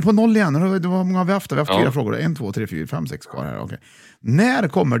 det är nere på 0 igen. Hur många har vi haft? Vi har haft 4 frågor. 1, 2, 3, 4, 5, 6 kvar här. Okay. När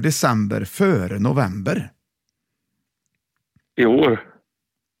kommer december före november? I år?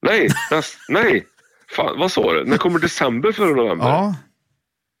 Nej. Fan, vad sa du? När kommer december före november?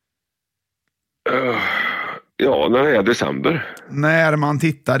 Ja. När är december? När man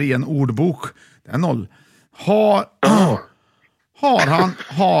tittar i en ordbok. Det är 0. Har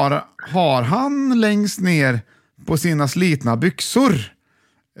han längst ner på sina slitna byxor?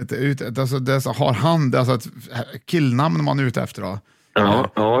 Har han, det är alltså ett killnamn man är ute efter då.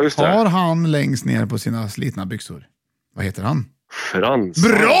 Ja, just det. Har han längst ner på sina slitna byxor? Vad heter han? Frans.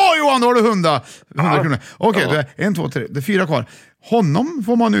 Bra Johan, då har du 100 kronor. Okej, det är 1, 2, 3, det är 4 kvar. Honom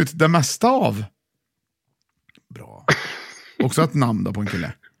får man ut det mesta av. Bra. Också ett namn då på en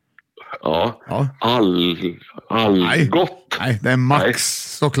kille. Ja. Algot. Nej, det är Max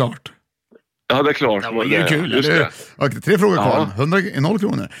såklart. Ja, det är klart. Det var ju kul. Just det. Okej, 3 frågor kvar. 0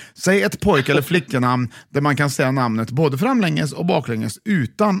 kronor. Säg ett pojk- eller flickanamn där man kan säga namnet både framlänges och baklänges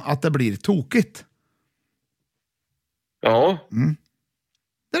utan att det blir tokigt. Ja.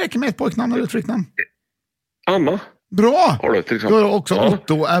 Det räcker med ett pojknamn eller ett flicknamn. Anna. Bra! Har du till exempel? Då har också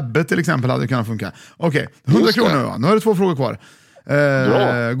Otto och Ebbe till exempel hade kunnat funka. Okej, 100 kronor då. Nu har du 2 frågor kvar.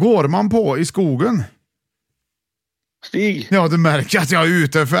 Går man på i skogen? Stig. Ja, du märker att jag är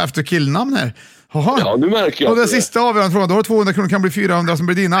ute efter killnamn här. Ja, nu märker jag. Och det sista avgörande frågan, då har 200 kronor, kan bli 400 som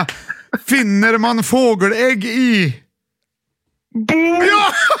blir dina. Finner man fågelägg i? Boom!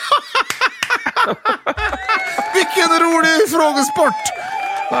 Ja! Vilken rolig frågesport!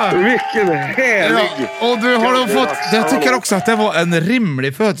 Vilken härlig. Ja, och du har då fått, jag tycker också att det var en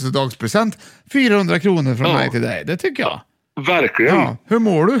rimlig födelsedagspresent. 400 kronor från mig till dig, det tycker jag. Verkligen. Ja. Hur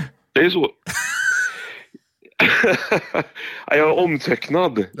mår du? Det är så. Jag är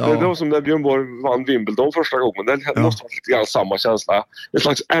omtecknad. Ja. Det var som när Björn Borg vann Wimbledon första gången. Det måste vara lite grann samma känsla. En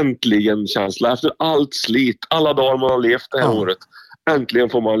slags äntligen-känsla. Efter allt slit, alla dagar man har levt det här året. Äntligen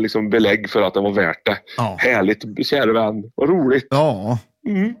får man liksom belägg för att det var värt det. Ja. Härligt, kära vän. Vad roligt. Ja.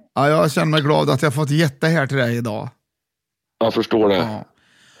 Ja, jag känner mig glad att jag fått gett det här till dig idag. Jag förstår det. Ja.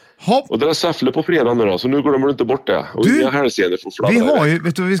 Hopp. Och det är Säffle på fredag nu då, så nu glömmer du inte bort det. Och du, vi har ju,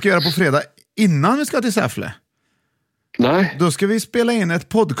 vet du vad vi ska göra på fredag innan vi ska till Säffle? Nej. Då ska vi spela in ett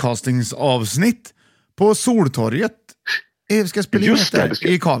podcastingsavsnitt på Soltorget. Vi ska spela in det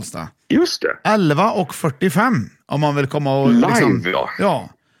i Karlstad. Just det. 11:45 om man vill komma och live, liksom, ja.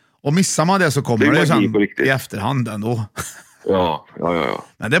 Och missar man det så kommer det sen i efterhand ändå. Ja.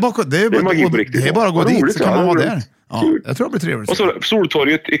 Men det är magi på riktigt. Det är bara att gå dit så kan man vara där. Ja, jag tror det blir trevligt. Och så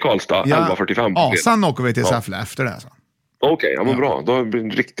Soltorget i Karlstad, 11:45. Ja, sen åker vi till Säffle efter det. Okej, ja men bra. Då blir det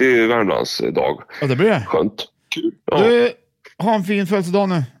en riktig Värmlandsdag. Ja, det blir det. Skönt. Kul. Ja. Du, ha en fin födelsedag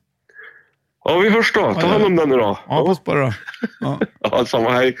nu. Ja, vi hörs då. Ta hand om den nu då. Ja, puss på det då. Ja,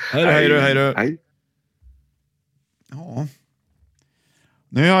 samma. Hej. Hej. Ja.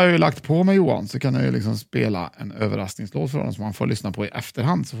 Nu har jag ju lagt på med Johan, så kan jag ju liksom spela en överraskningslåt för honom som man får lyssna på i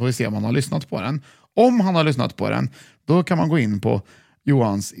efterhand, så får vi se om han har lyssnat på den. Om han har lyssnat på den, då kan man gå in på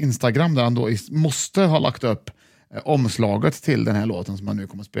Johans Instagram där han då måste ha lagt upp omslaget till den här låten som han nu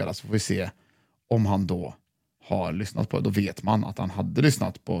kommer att spela, så får vi se om han då har lyssnat på det. Då vet man att han hade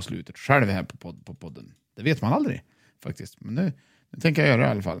lyssnat på slutet själv här på podden. Det vet man aldrig faktiskt, men nu tänker jag göra det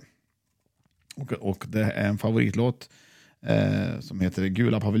i alla fall. Och det är en favoritlåt som heter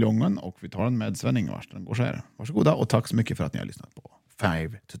Gula paviljongen, och vi tar den med Sven Ingvars. Den går så här. Varsågoda och tack så mycket för att ni har lyssnat på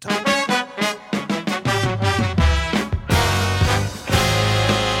 5 to Time.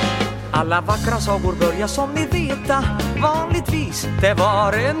 Alla vackra sagor börjar som ni veta vanligtvis. Det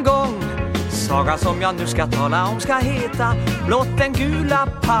var en gång. Saga som jag nu ska tala om ska heta Blott den gula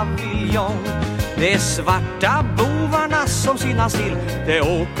paviljong. Det är svarta bovarna som synas till. Det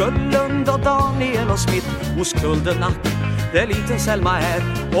är Åkerlund och Daniel och Smith. Oskulderna, det liten Selma är.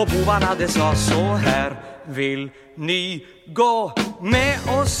 Och bovarna, det sa så här: vill ni gå med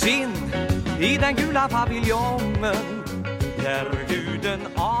oss in i den gula paviljongen, där guden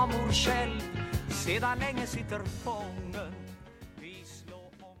Amor själv sedan länge sitter fången.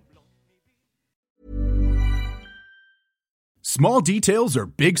 Small details are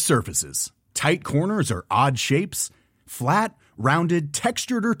big surfaces. Tight corners are odd shapes. Flat, rounded,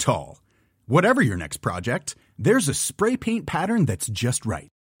 textured, or tall. Whatever your next project, there's a spray paint pattern that's just right.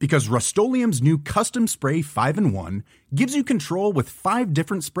 Because Rust-Oleum's new Custom Spray 5-in-1 gives you control with 5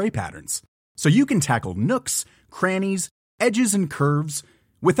 different spray patterns. So you can tackle nooks, crannies, edges, and curves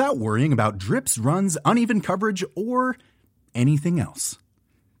without worrying about drips, runs, uneven coverage, or anything else.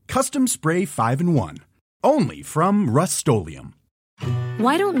 Custom Spray 5-in-1. Only from Rust-Oleum.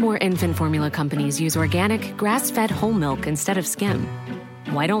 Why don't more infant formula companies use organic, grass-fed whole milk instead of skim?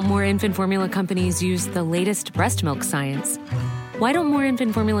 Why don't more infant formula companies use the latest breast milk science? Why don't more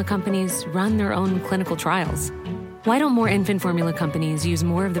infant formula companies run their own clinical trials? Why don't more infant formula companies use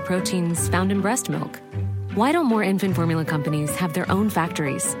more of the proteins found in breast milk? Why don't more infant formula companies have their own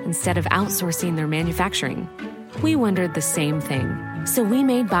factories instead of outsourcing their manufacturing? We wondered the same thing. So we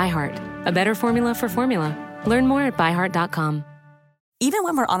made ByHeart, a better formula for formula. Learn more at byheart.com. Even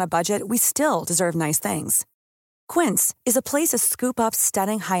when we're on a budget, we still deserve nice things. Quince is a place to scoop up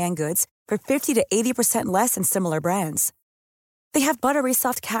stunning high-end goods for 50 to 80% less than similar brands. They have buttery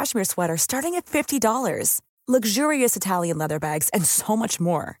soft cashmere sweaters starting at $50, luxurious Italian leather bags, and so much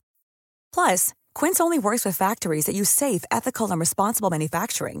more. Plus, Quince only works with factories that use safe, ethical, and responsible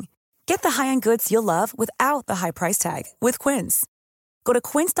manufacturing. Get the high-end goods you'll love without the high price tag with Quince. Go to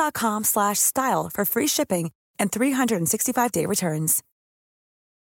quince.com/style for free shipping and 365-day returns.